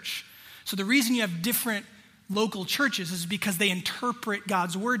that church. So the reason you have different local churches is because they interpret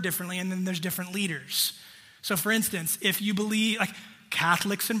God's word differently, and then there's different leaders. So for instance, if you believe, like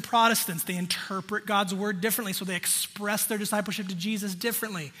Catholics and Protestants, they interpret God's word differently, so they express their discipleship to Jesus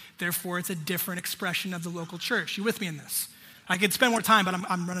differently. Therefore, it's a different expression of the local church. You with me in this? I could spend more time, but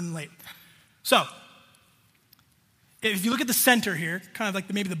I'm running late. So, if you look at the center here, kind of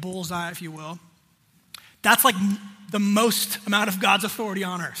like maybe the bullseye, if you will, that's like the most amount of God's authority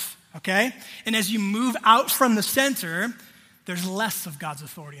on earth, okay? And as you move out from the center, there's less of God's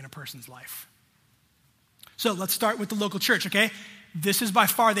authority in a person's life. So let's start with the local church, okay? This is by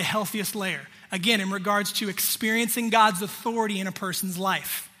far the healthiest layer. Again, in regards to experiencing God's authority in a person's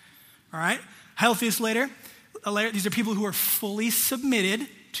life, all right? Healthiest layer, these are people who are fully submitted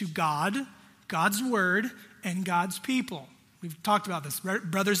to God, God's word, and God's people. We've talked about this.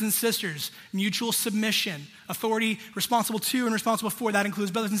 Brothers and sisters, mutual submission, authority responsible to and responsible for. That includes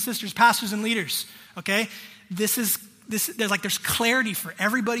brothers and sisters, pastors and leaders. Okay? There's clarity for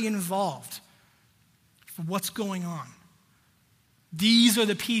everybody involved for what's going on. These are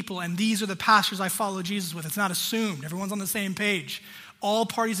the people and these are the pastors I follow Jesus with. It's not assumed. Everyone's on the same page. All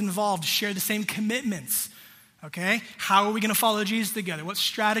parties involved share the same commitments. Okay? How are we going to follow Jesus together? What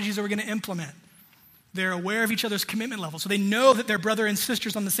strategies are we going to implement? They're aware of each other's commitment level, so they know that their brother and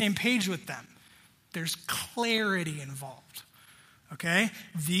sisters on the same page with them. There's clarity involved, okay?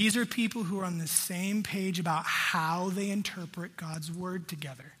 These are people who are on the same page about how they interpret God's word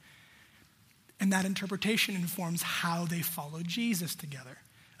together. And that interpretation informs how they follow Jesus together.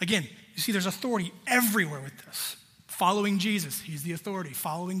 Again, you see there's authority everywhere with this. Following Jesus, he's the authority.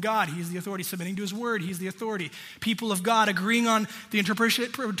 Following God, he's the authority. Submitting to his word, he's the authority. People of God agreeing on the interpretation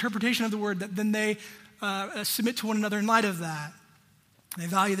of the word, that then they submit to one another in light of that. They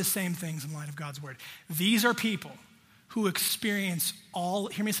value the same things in light of God's word. These are people who experience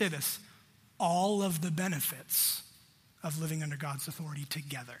hear me say this, all of the benefits of living under God's authority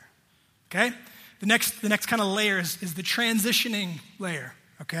together. Okay? The next kind of layer is the transitioning layer,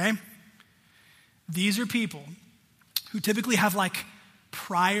 okay? These are people who typically have like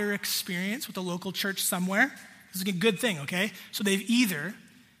prior experience with a local church somewhere. This is a good thing, okay? So they've either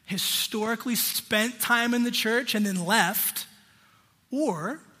historically spent time in the church and then left,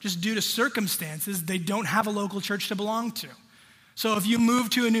 or just due to circumstances, they don't have a local church to belong to. So if you move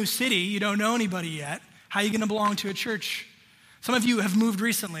to a new city, you don't know anybody yet, how are you going to belong to a church? Some of you have moved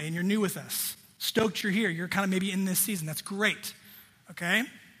recently and you're new with us. Stoked you're here. You're kind of maybe in this season. That's great, okay?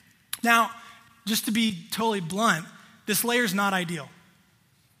 Now, just to be totally blunt, this layer is not ideal.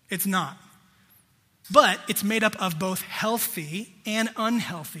 It's not. But it's made up of both healthy and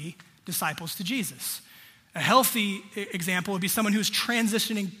unhealthy disciples to Jesus. A healthy example would be someone who's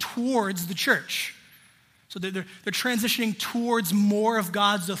transitioning towards the church. So they're transitioning towards more of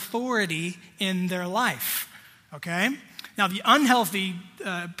God's authority in their life, okay? Now, the unhealthy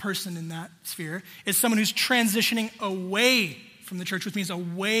person in that sphere is someone who's transitioning away from the church, which means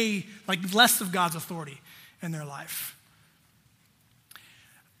away, like less of God's authority in their life.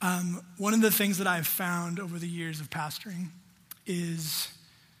 One of the things that I've found over the years of pastoring is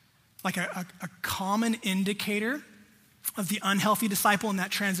like a common indicator of the unhealthy disciple in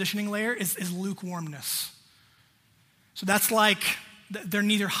that transitioning layer is lukewarmness. So that's like they're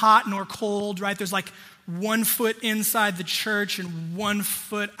neither hot nor cold, right? There's like 1 foot inside the church and 1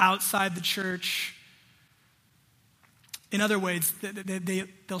 foot outside the church. In other words,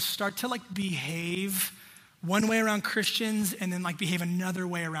 they'll start to like behave one way around Christians and then like behave another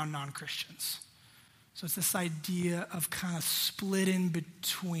way around non-Christians. So it's this idea of kind of split in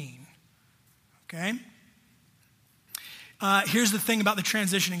between, okay? Here's the thing about the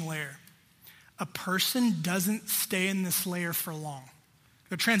transitioning layer. A person doesn't stay in this layer for long.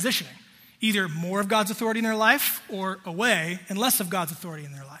 They're transitioning. Either more of God's authority in their life or away and less of God's authority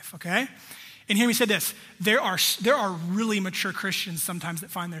in their life, okay? And hear me say this. There are really mature Christians sometimes that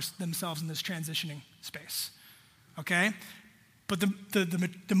find themselves in this transitioning space, okay? But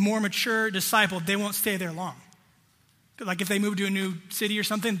the more mature disciple, they won't stay there long. Like if they move to a new city or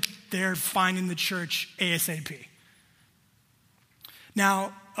something, they're finding the church ASAP.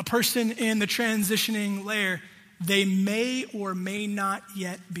 Now, a person in the transitioning layer, they may or may not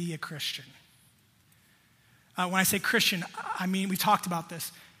yet be a Christian. When I say Christian, I mean, we talked about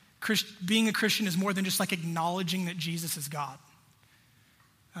this. Being a Christian is more than just like acknowledging that Jesus is God.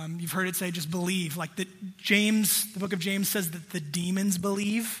 You've heard it say, just believe. Like the book of James says that the demons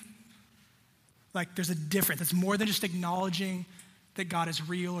believe. Like there's a difference. It's more than just acknowledging that God is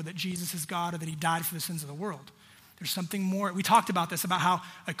real or that Jesus is God or that he died for the sins of the world. There's something more. We talked about this, about how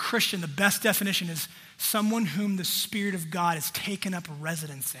a Christian, the best definition is someone whom the Spirit of God has taken up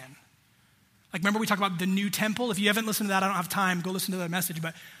residence in. Like remember we talked about the new temple? If you haven't listened to that, I don't have time, go listen to that message.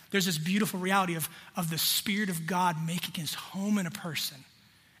 But there's this beautiful reality of the Spirit of God making his home in a person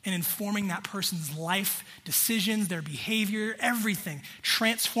and informing that person's life, decisions, their behavior, everything,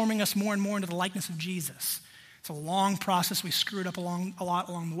 transforming us more and more into the likeness of Jesus. It's a long process. We screw it up a lot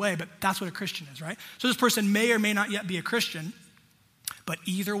along the way, but that's what a Christian is, right? So this person may or may not yet be a Christian, but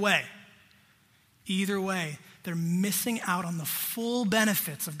either way, they're missing out on the full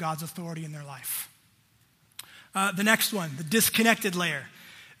benefits of God's authority in their life. The next one, the disconnected layer.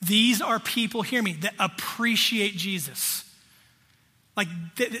 These are people, hear me, that appreciate Jesus. Like,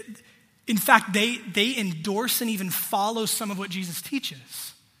 in fact, they endorse and even follow some of what Jesus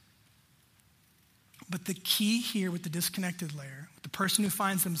teaches. But the key here with the disconnected layer, the person who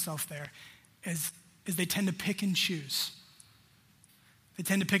finds themselves there, is they tend to pick and choose. They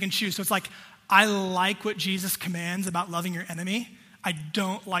tend to pick and choose. So it's like, I like what Jesus commands about loving your enemy. I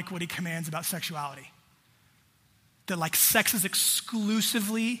don't like what he commands about sexuality. That like sex is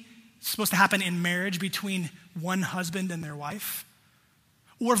exclusively supposed to happen in marriage between one husband and their wife.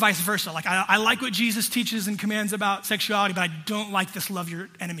 Or vice versa. Like I like what Jesus teaches and commands about sexuality, but I don't like this love your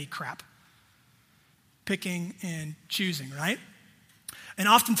enemy crap. Picking and choosing, right? And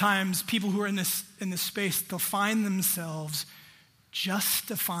oftentimes people who are in this space, they'll find themselves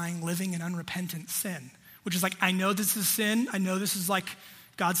justifying living in unrepentant sin, which is like, I know this is sin. I know this is like,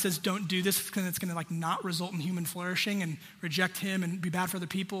 God says don't do this because it's going to like not result in human flourishing and reject him and be bad for other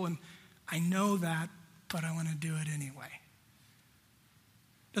people. And I know that, but I want to do it anyway.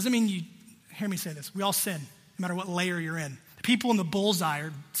 Doesn't mean hear me say this. We all sin, no matter what layer you're in. The people in the bullseye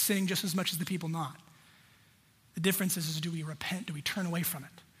are sinning just as much as the people not. The difference is do we repent? Do we turn away from it?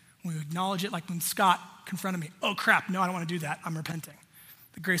 When we acknowledge it, like when Scott confronted me, oh crap, no, I don't want to do that. I'm repenting.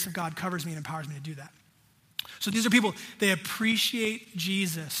 The grace of God covers me and empowers me to do that. So these are people, they appreciate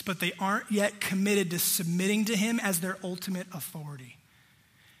Jesus, but they aren't yet committed to submitting to him as their ultimate authority.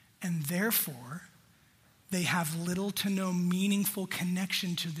 And therefore, they have little to no meaningful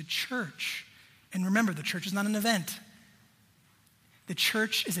connection to the church. And remember, the church is not an event. The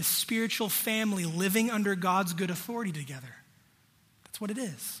church is a spiritual family living under God's good authority together. That's what it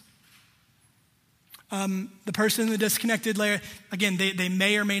is. The person in the disconnected layer, again, they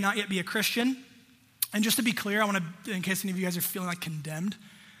may or may not yet be a Christian. And just to be clear, I want to, in case any of you guys are feeling like condemned,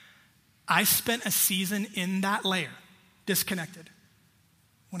 I spent a season in that layer, disconnected,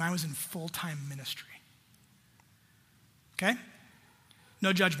 when I was in full-time ministry. Okay?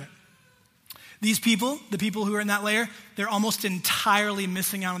 No judgment. These people, the people who are in that layer, they're almost entirely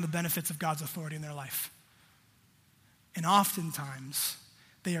missing out on the benefits of God's authority in their life. And oftentimes,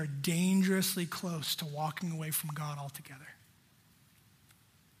 they are dangerously close to walking away from God altogether.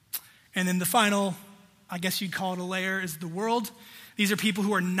 And then the final, I guess you'd call it a layer, is the world. These are people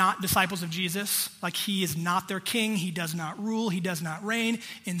who are not disciples of Jesus. Like he is not their king. He does not rule. He does not reign.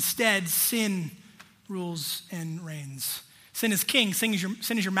 Instead, sin rules and reigns. Sin is king. Sin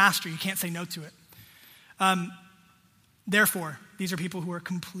is your master. You can't say no to it. Therefore, these are people who are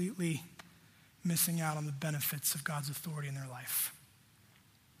completely missing out on the benefits of God's authority in their life.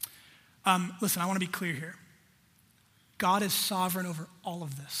 Listen, I want to be clear here. God is sovereign over all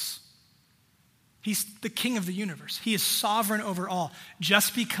of this. He's the king of the universe. He is sovereign over all.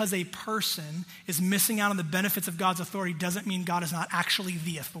 Just because a person is missing out on the benefits of God's authority doesn't mean God is not actually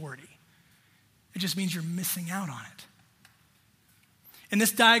the authority. It just means you're missing out on it. In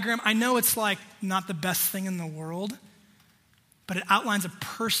this diagram, I know it's like not the best thing in the world, but it outlines a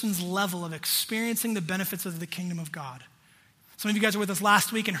person's level of experiencing the benefits of the kingdom of God. Some of you guys were with us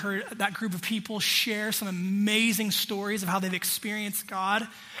last week and heard that group of people share some amazing stories of how they've experienced God,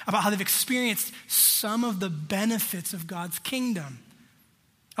 about how they've experienced some of the benefits of God's kingdom,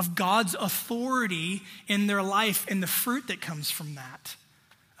 of God's authority in their life and the fruit that comes from that,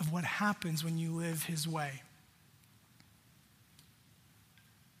 of what happens when you live his way.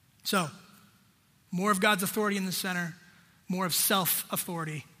 So, more of God's authority in the center, more of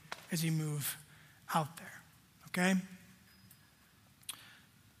self-authority as you move out there, okay?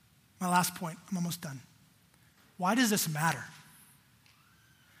 My last point, I'm almost done. Why does this matter?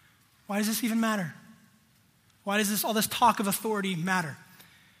 Why does this even matter? Why does all this talk of authority matter?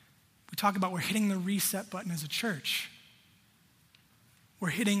 We talk about we're hitting the reset button as a church. We're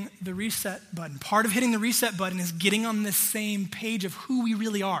hitting the reset button. Part of hitting the reset button is getting on this same page of who we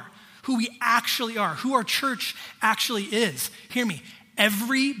really are, who we actually are, who our church actually is. Hear me,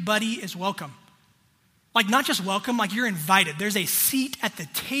 everybody is welcome. Like not just welcome, like you're invited. There's a seat at the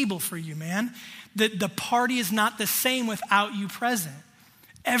table for you, man. The party is not the same without you present.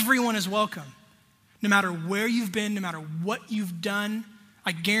 Everyone is welcome. No matter where you've been, no matter what you've done,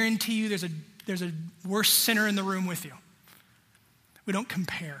 I guarantee you there's a worse sinner in the room with you. We don't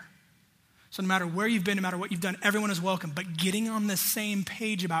compare. So no matter where you've been, no matter what you've done, everyone is welcome. But getting on the same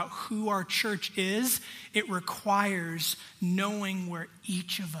page about who our church is, it requires knowing where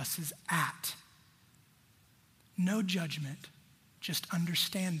each of us is at. No judgment, just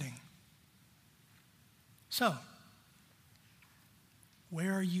understanding. So,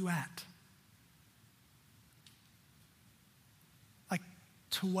 where are you at? Like,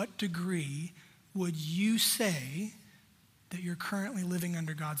 to what degree would you say that you're currently living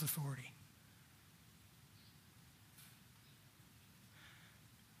under God's authority?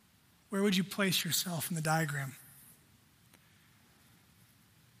 Where would you place yourself in the diagram?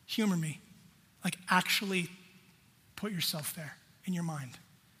 Humor me. Like, actually put yourself there in your mind.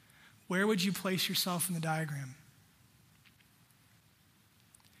 Where would you place yourself in the diagram?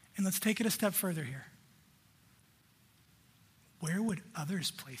 And let's take it a step further here. Where would others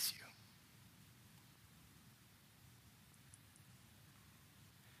place you?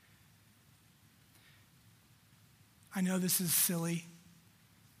 I know this is silly,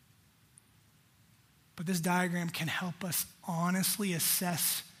 but this diagram can help us honestly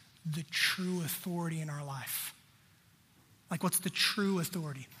assess the true authority in our life. Like, what's the true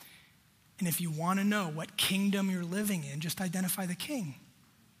authority? And if you want to know what kingdom you're living in, just identify the king.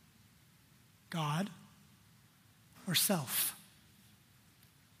 God or self.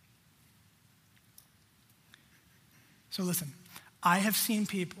 So listen, I have seen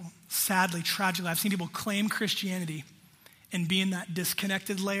people, sadly, tragically, I've seen people claim Christianity and be in that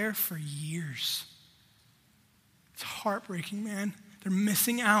disconnected layer for years. It's heartbreaking, man. They're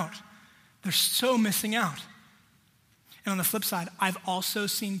missing out. They're so missing out. And on the flip side, I've also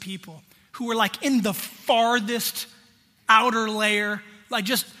seen people who were like in the farthest outer layer, like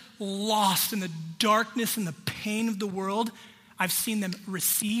just lost in the darkness and the pain of the world. I've seen them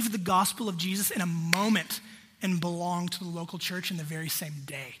receive the gospel of Jesus in a moment and belong to the local church in the very same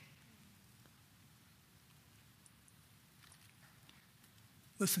day.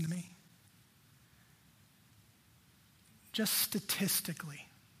 Listen to me. Just statistically,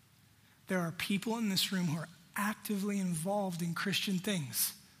 there are people in this room who are actively involved in Christian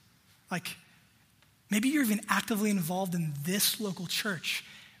things. Like, maybe you're even actively involved in this local church.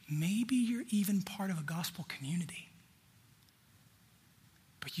 Maybe you're even part of a gospel community.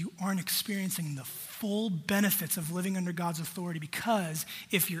 But you aren't experiencing the full benefits of living under God's authority because,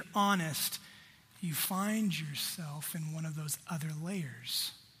 if you're honest, you find yourself in one of those other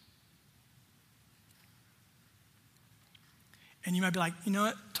layers. And you might be like, you know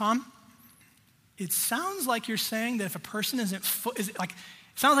what, Tom? It sounds like you're saying that if a person isn't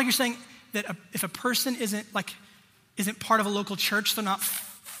part of a local church, they're not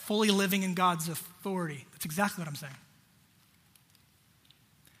fully living in God's authority. That's exactly what I'm saying.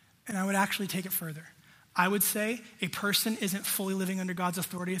 And I would actually take it further. I would say a person isn't fully living under God's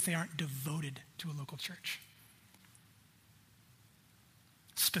authority if they aren't devoted to a local church.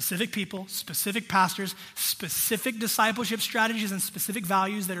 Specific people, specific pastors, specific discipleship strategies, and specific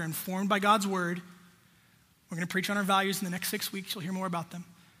values that are informed by God's word. We're going to preach on our values in the next 6 weeks. You'll hear more about them.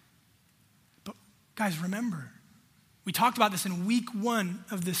 But guys, remember, we talked about this in week 1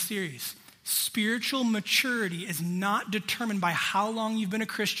 of this series. Spiritual maturity is not determined by how long you've been a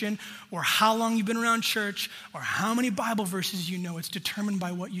Christian or how long you've been around church or how many Bible verses you know. It's determined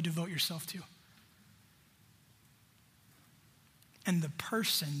by what you devote yourself to. And the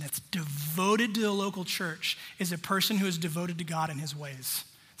person that's devoted to the local church is a person who is devoted to God and his ways.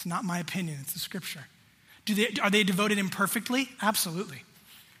 It's not my opinion, it's the scripture. Are they devoted imperfectly? Absolutely.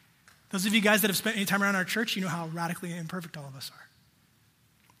 Those of you guys that have spent any time around our church, you know how radically imperfect all of us are.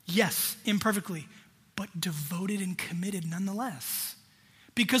 Yes, imperfectly, but devoted and committed nonetheless.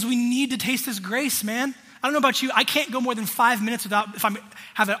 Because we need to taste this grace, man. I don't know about you, I can't go more than 5 minutes without, if I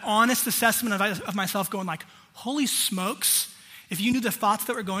have an honest assessment of myself going like, holy smokes, if you knew the thoughts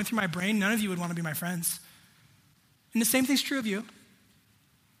that were going through my brain, none of you would want to be my friends. And the same thing's true of you.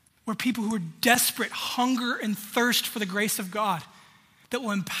 We're people who are desperate, hunger and thirst for the grace of God that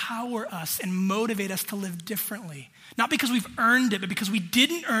will empower us and motivate us to live differently. Not because we've earned it, but because we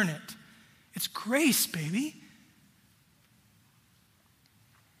didn't earn it. It's grace, baby.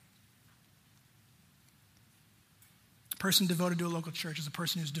 person devoted to a local church is a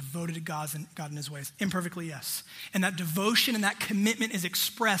person who's devoted to God and his ways. Imperfectly, yes. And that devotion and that commitment is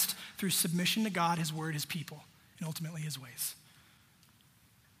expressed through submission to God, his word, his people, and ultimately his ways.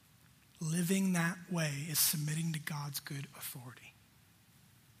 Living that way is submitting to God's good authority.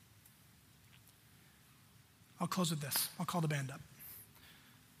 I'll close with this. I'll call the band up.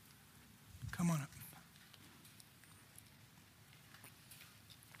 Come on up.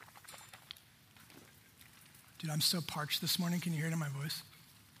 Dude, I'm so parched this morning. Can you hear it in my voice?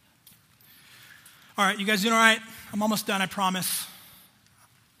 All right, you guys doing all right? I'm almost done, I promise.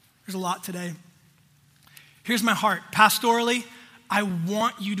 There's a lot today. Here's my heart. Pastorally, I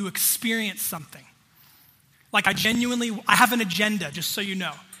want you to experience something. Like I have an agenda, just so you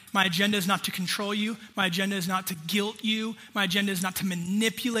know. My agenda is not to control you. My agenda is not to guilt you. My agenda is not to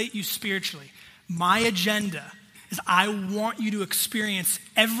manipulate you spiritually. My agenda is I want you to experience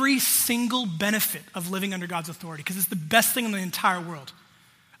every single benefit of living under God's authority because it's the best thing in the entire world.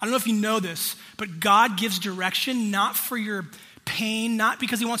 I don't know if you know this, but God gives direction not for your pain, not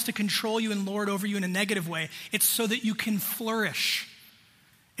because he wants to control you and lord over you in a negative way. It's so that you can flourish.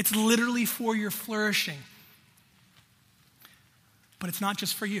 It's literally for your flourishing. But it's not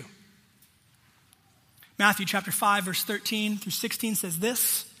just for you. Matthew chapter 5, verse 13 through 16 says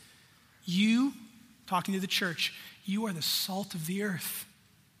this, you, talking to the church, you are the salt of the earth.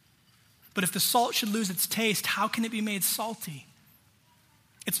 But if the salt should lose its taste, how can it be made salty?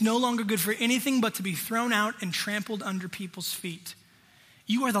 It's no longer good for anything but to be thrown out and trampled under people's feet.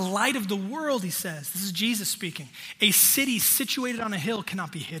 You are the light of the world, he says. This is Jesus speaking. A city situated on a hill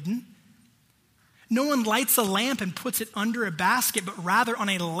cannot be hidden. No one lights a lamp and puts it under a basket, but rather on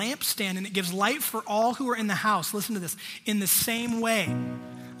a lampstand, and it gives light for all who are in the house. Listen to this. In the same way,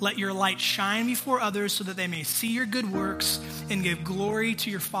 let your light shine before others so that they may see your good works and give glory to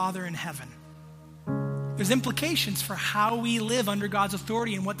your Father in heaven. There's implications for how we live under God's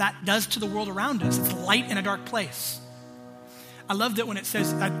authority and what that does to the world around us. It's light in a dark place. I love that when it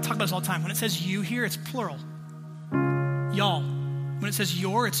says, I talk about this all the time, when it says you here, it's plural. Y'all. When it says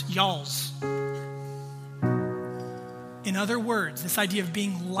your, it's y'alls. In other words, this idea of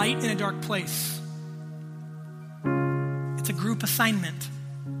being light in a dark place, it's a group assignment.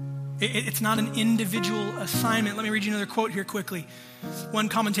 It's not an individual assignment. Let me read you another quote here quickly. One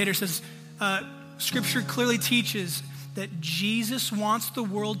commentator says, Scripture clearly teaches that Jesus wants the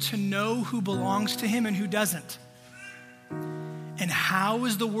world to know who belongs to him and who doesn't. And how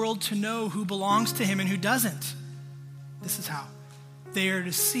is the world to know who belongs to him and who doesn't? This is how. They are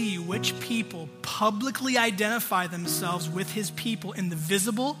to see which people publicly identify themselves with his people in the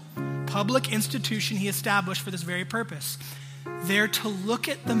visible, public institution he established for this very purpose. They're to look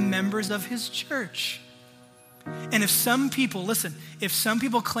at the members of his church. And if some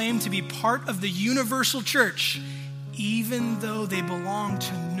people claim to be part of the universal church, even though they belong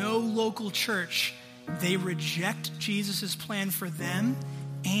to no local church, they reject Jesus' plan for them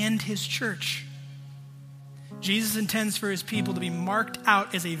and his church. Jesus intends for his people to be marked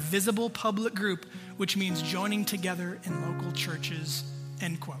out as a visible public group, which means joining together in local churches,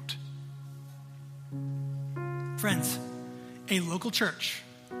 end quote. Friends, a local church,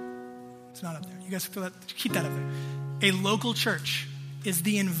 it's not up there. You guys feel that? Keep that up there. A local church is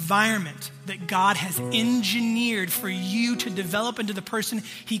the environment that God has engineered for you to develop into the person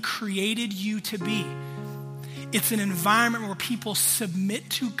he created you to be. It's an environment where people submit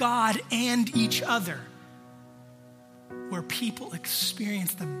to God and each other, where people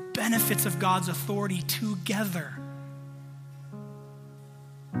experience the benefits of God's authority together.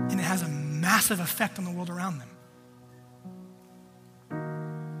 And it has a massive effect on the world around them.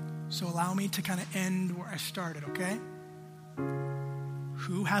 So allow me to kind of end where I started, okay?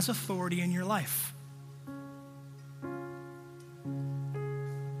 Who has authority in your life?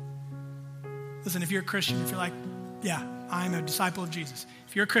 Listen, if you're a Christian, if you're like, yeah, I'm a disciple of Jesus.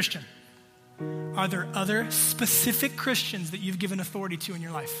 If you're a Christian, are there other specific Christians that you've given authority to in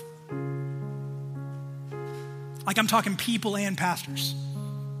your life? Like I'm talking people and pastors.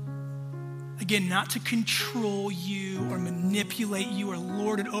 Again, not to control you or manipulate you or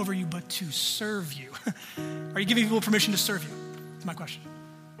lord it over you, but to serve you. Are you giving people permission to serve you? That's my question.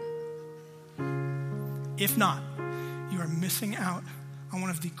 If not, you are missing out on one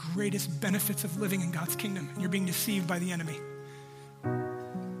of the greatest benefits of living in God's kingdom, and you're being deceived by the enemy.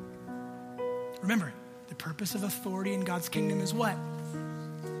 Remember, the purpose of authority in God's kingdom is what?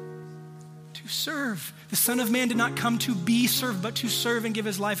 To serve. The Son of Man did not come to be served, but to serve and give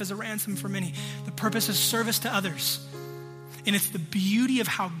his life as a ransom for many. The purpose is service to others. And it's the beauty of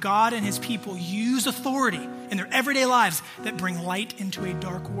how God and his people use authority in their everyday lives that bring light into a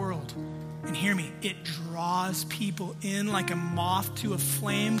dark world. And hear me, it draws people in like a moth to a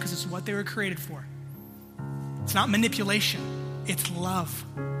flame because it's what they were created for. It's not manipulation, it's love.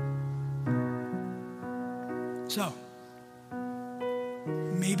 So,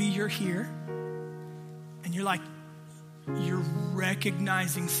 maybe you're here and you're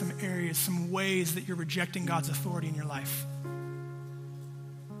recognizing some areas, some ways that you're rejecting God's authority in your life.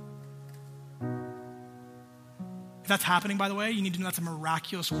 If that's happening, by the way, you need to know that's a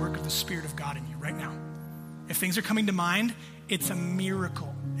miraculous work of the Spirit of God in you right now. If things are coming to mind, it's a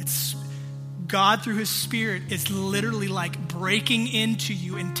miracle. It's God through his Spirit is literally like breaking into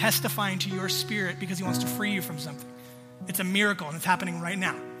you and testifying to your spirit because he wants to free you from something. It's a miracle and it's happening right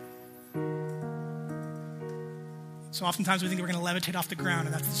now. So oftentimes we think we're going to levitate off the ground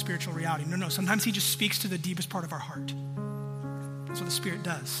and that's the spiritual reality. No, sometimes he just speaks to the deepest part of our heart. That's what the Spirit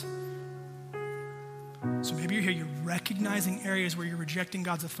does. So maybe you're here, you're recognizing areas where you're rejecting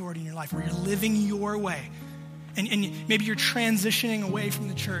God's authority in your life, where you're living your way. And maybe you're transitioning away from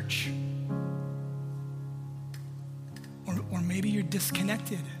the church. Or maybe you're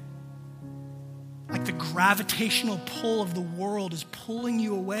disconnected. Like the gravitational pull of the world is pulling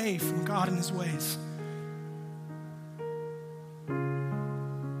you away from God and his ways.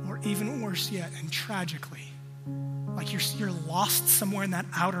 Or even worse yet, and tragically, like you're lost somewhere in that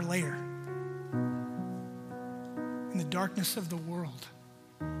outer layer. In the darkness of the world.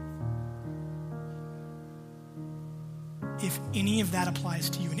 If any of that applies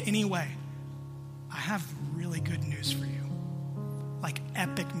to you in any way, I have really good news for you. Like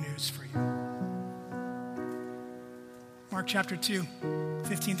epic news for you. Mark chapter 2,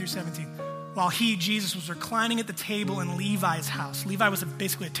 15 through 17. While he, Jesus, was reclining at the table in Levi's house. Levi was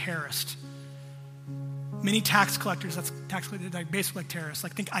basically a terrorist. Many tax collectors, basically like terrorists,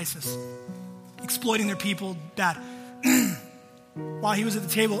 like think ISIS. Exploiting their people, bad. While he was at the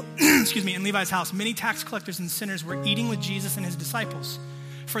table, in Levi's house, many tax collectors and sinners were eating with Jesus and his disciples,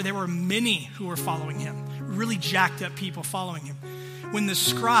 for there were many who were following him, really jacked up people following him. When the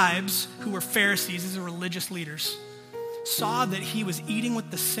scribes, who were Pharisees, these are religious leaders, saw that he was eating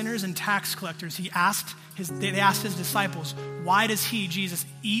with the sinners and tax collectors, they asked his disciples, why does he, Jesus,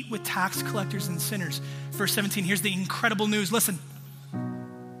 eat with tax collectors and sinners? Verse 17, here's the incredible news. Listen.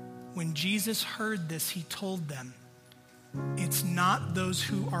 When Jesus heard this, he told them, it's not those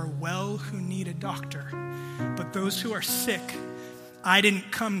who are well who need a doctor, but those who are sick. I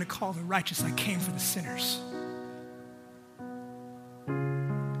didn't come to call the righteous, I came for the sinners.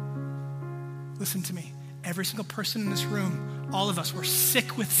 Listen to me. Every single person in this room, all of us, we're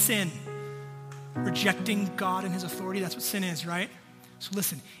sick with sin. Rejecting God and his authority, that's what sin is, right? So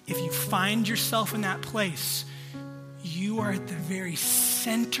listen, if you find yourself in that place, you are at the very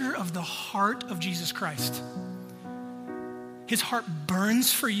center of the heart of Jesus Christ. His heart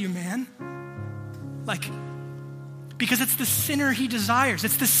burns for you, man. Because it's the sinner he desires.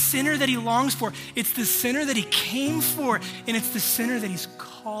 It's the sinner that he longs for. It's the sinner that he came for. And it's the sinner that he's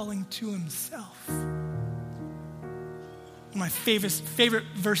calling to himself. One of my favorite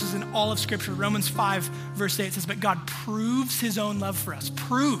verses in all of Scripture, Romans 5, verse 8 says, but God proves his own love for us.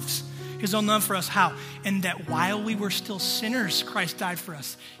 Proves his own love for us. How? And that while we were still sinners, Christ died for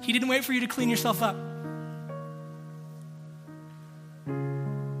us. He didn't wait for you to clean yourself up.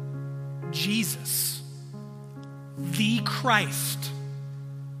 Jesus, the Christ,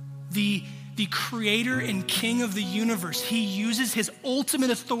 the creator and king of the universe, he uses his ultimate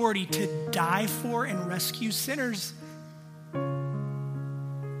authority to die for and rescue sinners.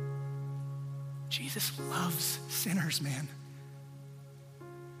 Jesus loves sinners, man.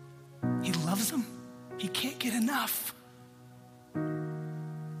 He loves them. He can't get enough. And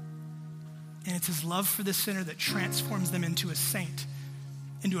it's his love for the sinner that transforms them into a saint,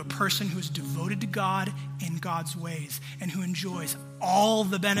 into a person who is devoted to God and God's ways and who enjoys all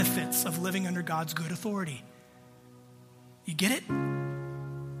the benefits of living under God's good authority. You get it?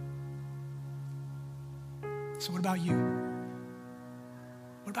 So what about you?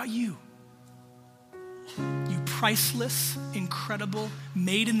 What about you? You priceless, incredible,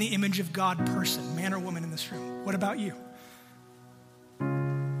 made in the image of God person, man or woman in this room. What about you?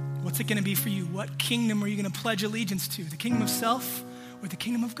 What's it going to be for you? What kingdom are you going to pledge allegiance to? The kingdom of self or the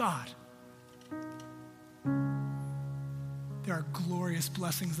kingdom of God? There are glorious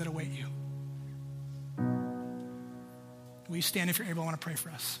blessings that await you. Will you stand if you're able? I want to pray for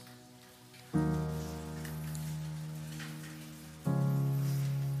us.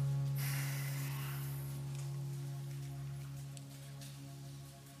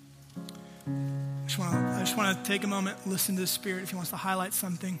 I just want to take a moment, listen to the Spirit if he wants to highlight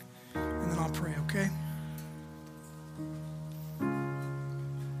something, and then I'll pray, okay?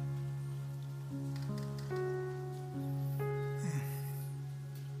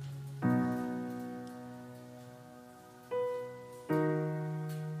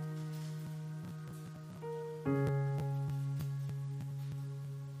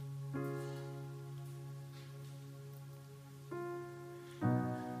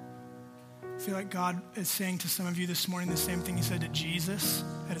 I feel like God is saying to some of you this morning the same thing he said to Jesus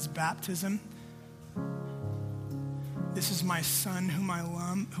at his baptism. This is my son who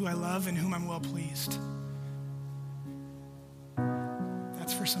I love and whom I'm well pleased.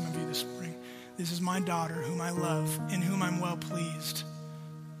 That's for some of you this morning. This is my daughter whom I love and whom I'm well pleased.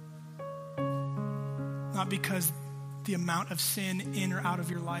 Not because the amount of sin in or out of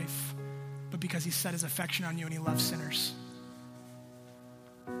your life, but because he set his affection on you and he loves sinners.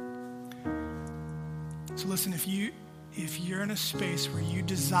 So listen, if you're in a space where you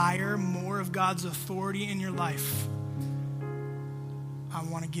desire more of God's authority in your life, I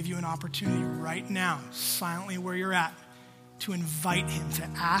want to give you an opportunity right now, silently where you're at, to invite him, to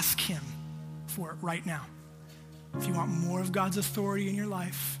ask him for it right now. If you want more of God's authority in your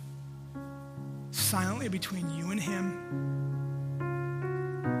life, silently between you and him,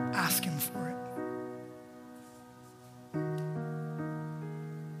 ask him for it.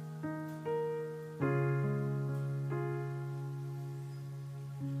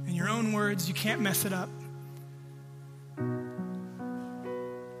 In your own words, you can't mess it up.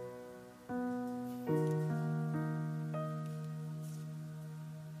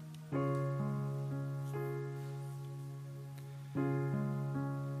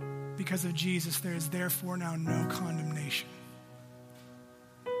 Because of Jesus, there is therefore now no condemnation.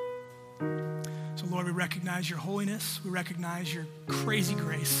 So Lord, we recognize your holiness. We recognize your crazy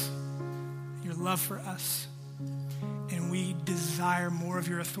grace, your love for us. And we desire more of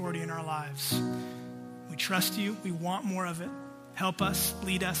your authority in our lives. We trust you. We want more of it. Help us,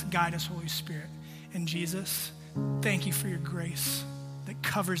 lead us, guide us, Holy Spirit. And Jesus, thank you for your grace that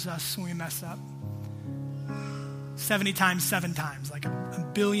covers us when we mess up. 70 times, 7 times, like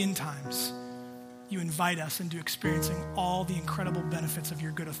a billion times, you invite us into experiencing all the incredible benefits of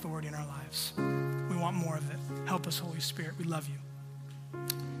your good authority in our lives. We want more of it. Help us, Holy Spirit. We love you.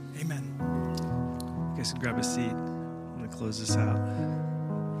 Amen. You guys can grab a seat. I'm going to close this out.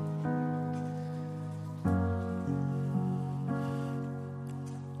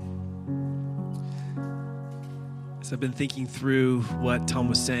 As I've been thinking through what Tom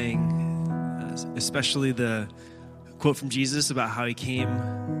was saying, especially the quote from Jesus about how he came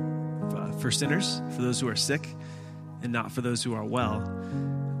for sinners, for those who are sick, and not for those who are well.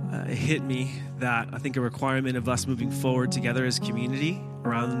 It hit me that I think a requirement of us moving forward together as community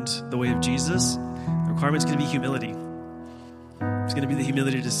around the way of Jesus, the requirement's going to be humility. It's going to be the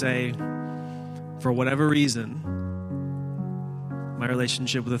humility to say, for whatever reason, my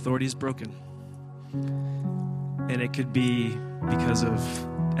relationship with authority is broken. And it could be because of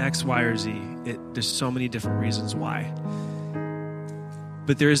X, Y, or Z. There's so many different reasons why.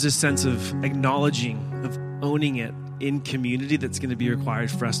 But there is this sense of acknowledging, of owning it in community that's going to be required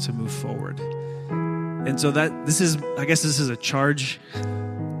for us to move forward. And so this is a charge.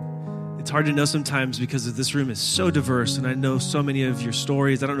 It's hard to know sometimes because this room is so diverse, and I know so many of your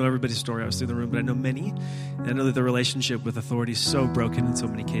stories. I don't know everybody's story obviously in the room, but I know many. And I know that the relationship with authority is so broken in so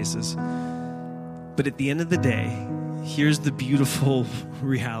many cases. But at the end of the day, here's the beautiful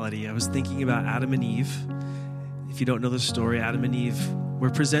reality. I was thinking about Adam and Eve. If you don't know the story, Adam and Eve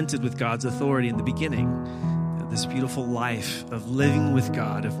were presented with God's authority in the beginning. This beautiful life of living with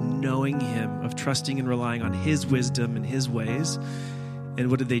God, of knowing him, of trusting and relying on his wisdom and his ways. And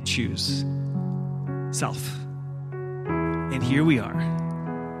what did they choose? Self. And here we are.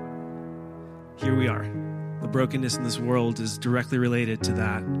 Here we are. The brokenness in this world is directly related to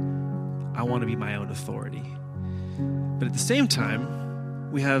that. I want to be my own authority. But at the same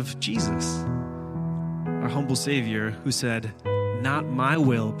time, we have Jesus, our humble Savior, who said, not my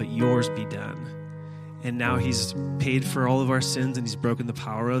will, but yours be done. And now he's paid for all of our sins and he's broken the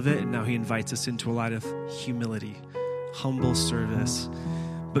power of it. And now he invites us into a life of humility, humble service.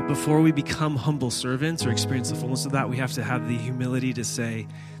 But before we become humble servants or experience the fullness of that, we have to have the humility to say,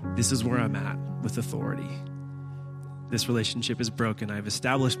 this is where I'm at with authority. This relationship is broken. I've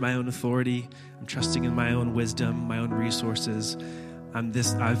established my own authority. I'm trusting in my own wisdom, my own resources.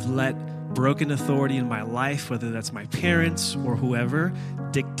 I've let broken authority in my life, whether that's my parents or whoever,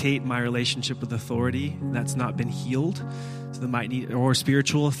 dictate my relationship with authority that's not been healed. So they might need, or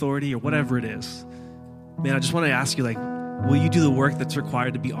spiritual authority or whatever it is. Man, I just want to ask you, will you do the work that's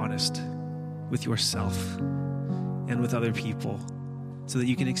required to be honest with yourself and with other people so that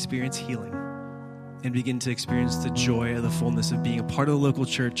you can experience healing and begin to experience the joy of the fullness of being a part of the local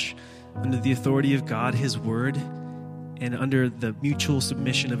church under the authority of God, his word, and under the mutual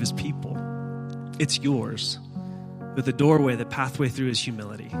submission of his people. It's yours. But the doorway, the pathway through is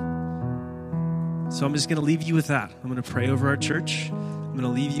humility. So I'm just going to leave you with that. I'm going to pray over our church. I'm going to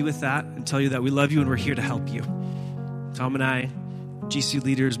leave you with that and tell you that we love you and we're here to help you. Tom and I GC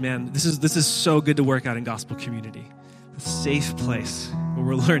leaders, man, this is so good to work out in gospel community. A safe place where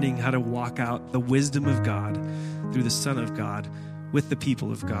we're learning how to walk out the wisdom of God through the Son of God with the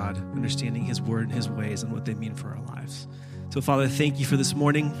people of God, understanding his word and his ways and what they mean for our lives. So, Father, thank you for this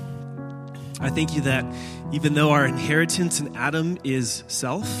morning. I thank you that even though our inheritance in Adam is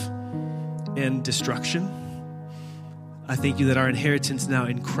self and destruction, I thank you that our inheritance now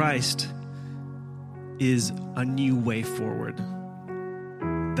in Christ is a new way forward.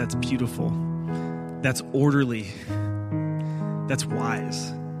 That's beautiful. That's orderly. That's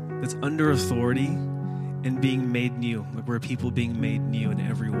wise. That's under authority and being made new. Like we're people being made new in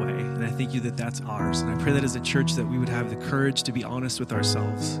every way. And I thank you that that's ours. And I pray that as a church that we would have the courage to be honest with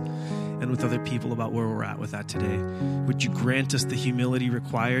ourselves and with other people about where we're at with that today. Would you grant us the humility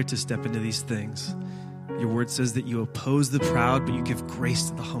required to step into these things? Your word says that you oppose the proud, but you give grace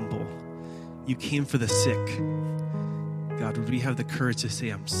to the humble. You came for the sick. God, would we have the courage to say,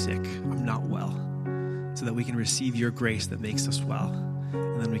 I'm sick, I'm not well, so that we can receive your grace that makes us well.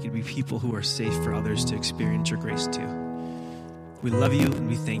 And then we can be people who are safe for others to experience your grace too. We love you and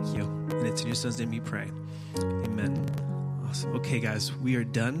we thank you. And it's in your son's name we pray. Amen. Awesome. Okay, guys, we are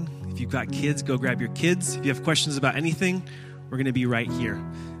done. If you've got kids, go grab your kids. If you have questions about anything, we're going to be right here.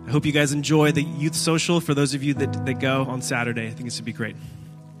 I hope you guys enjoy the youth social for those of you that go on Saturday. I think this would be great.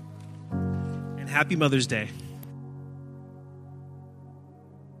 And happy Mother's Day.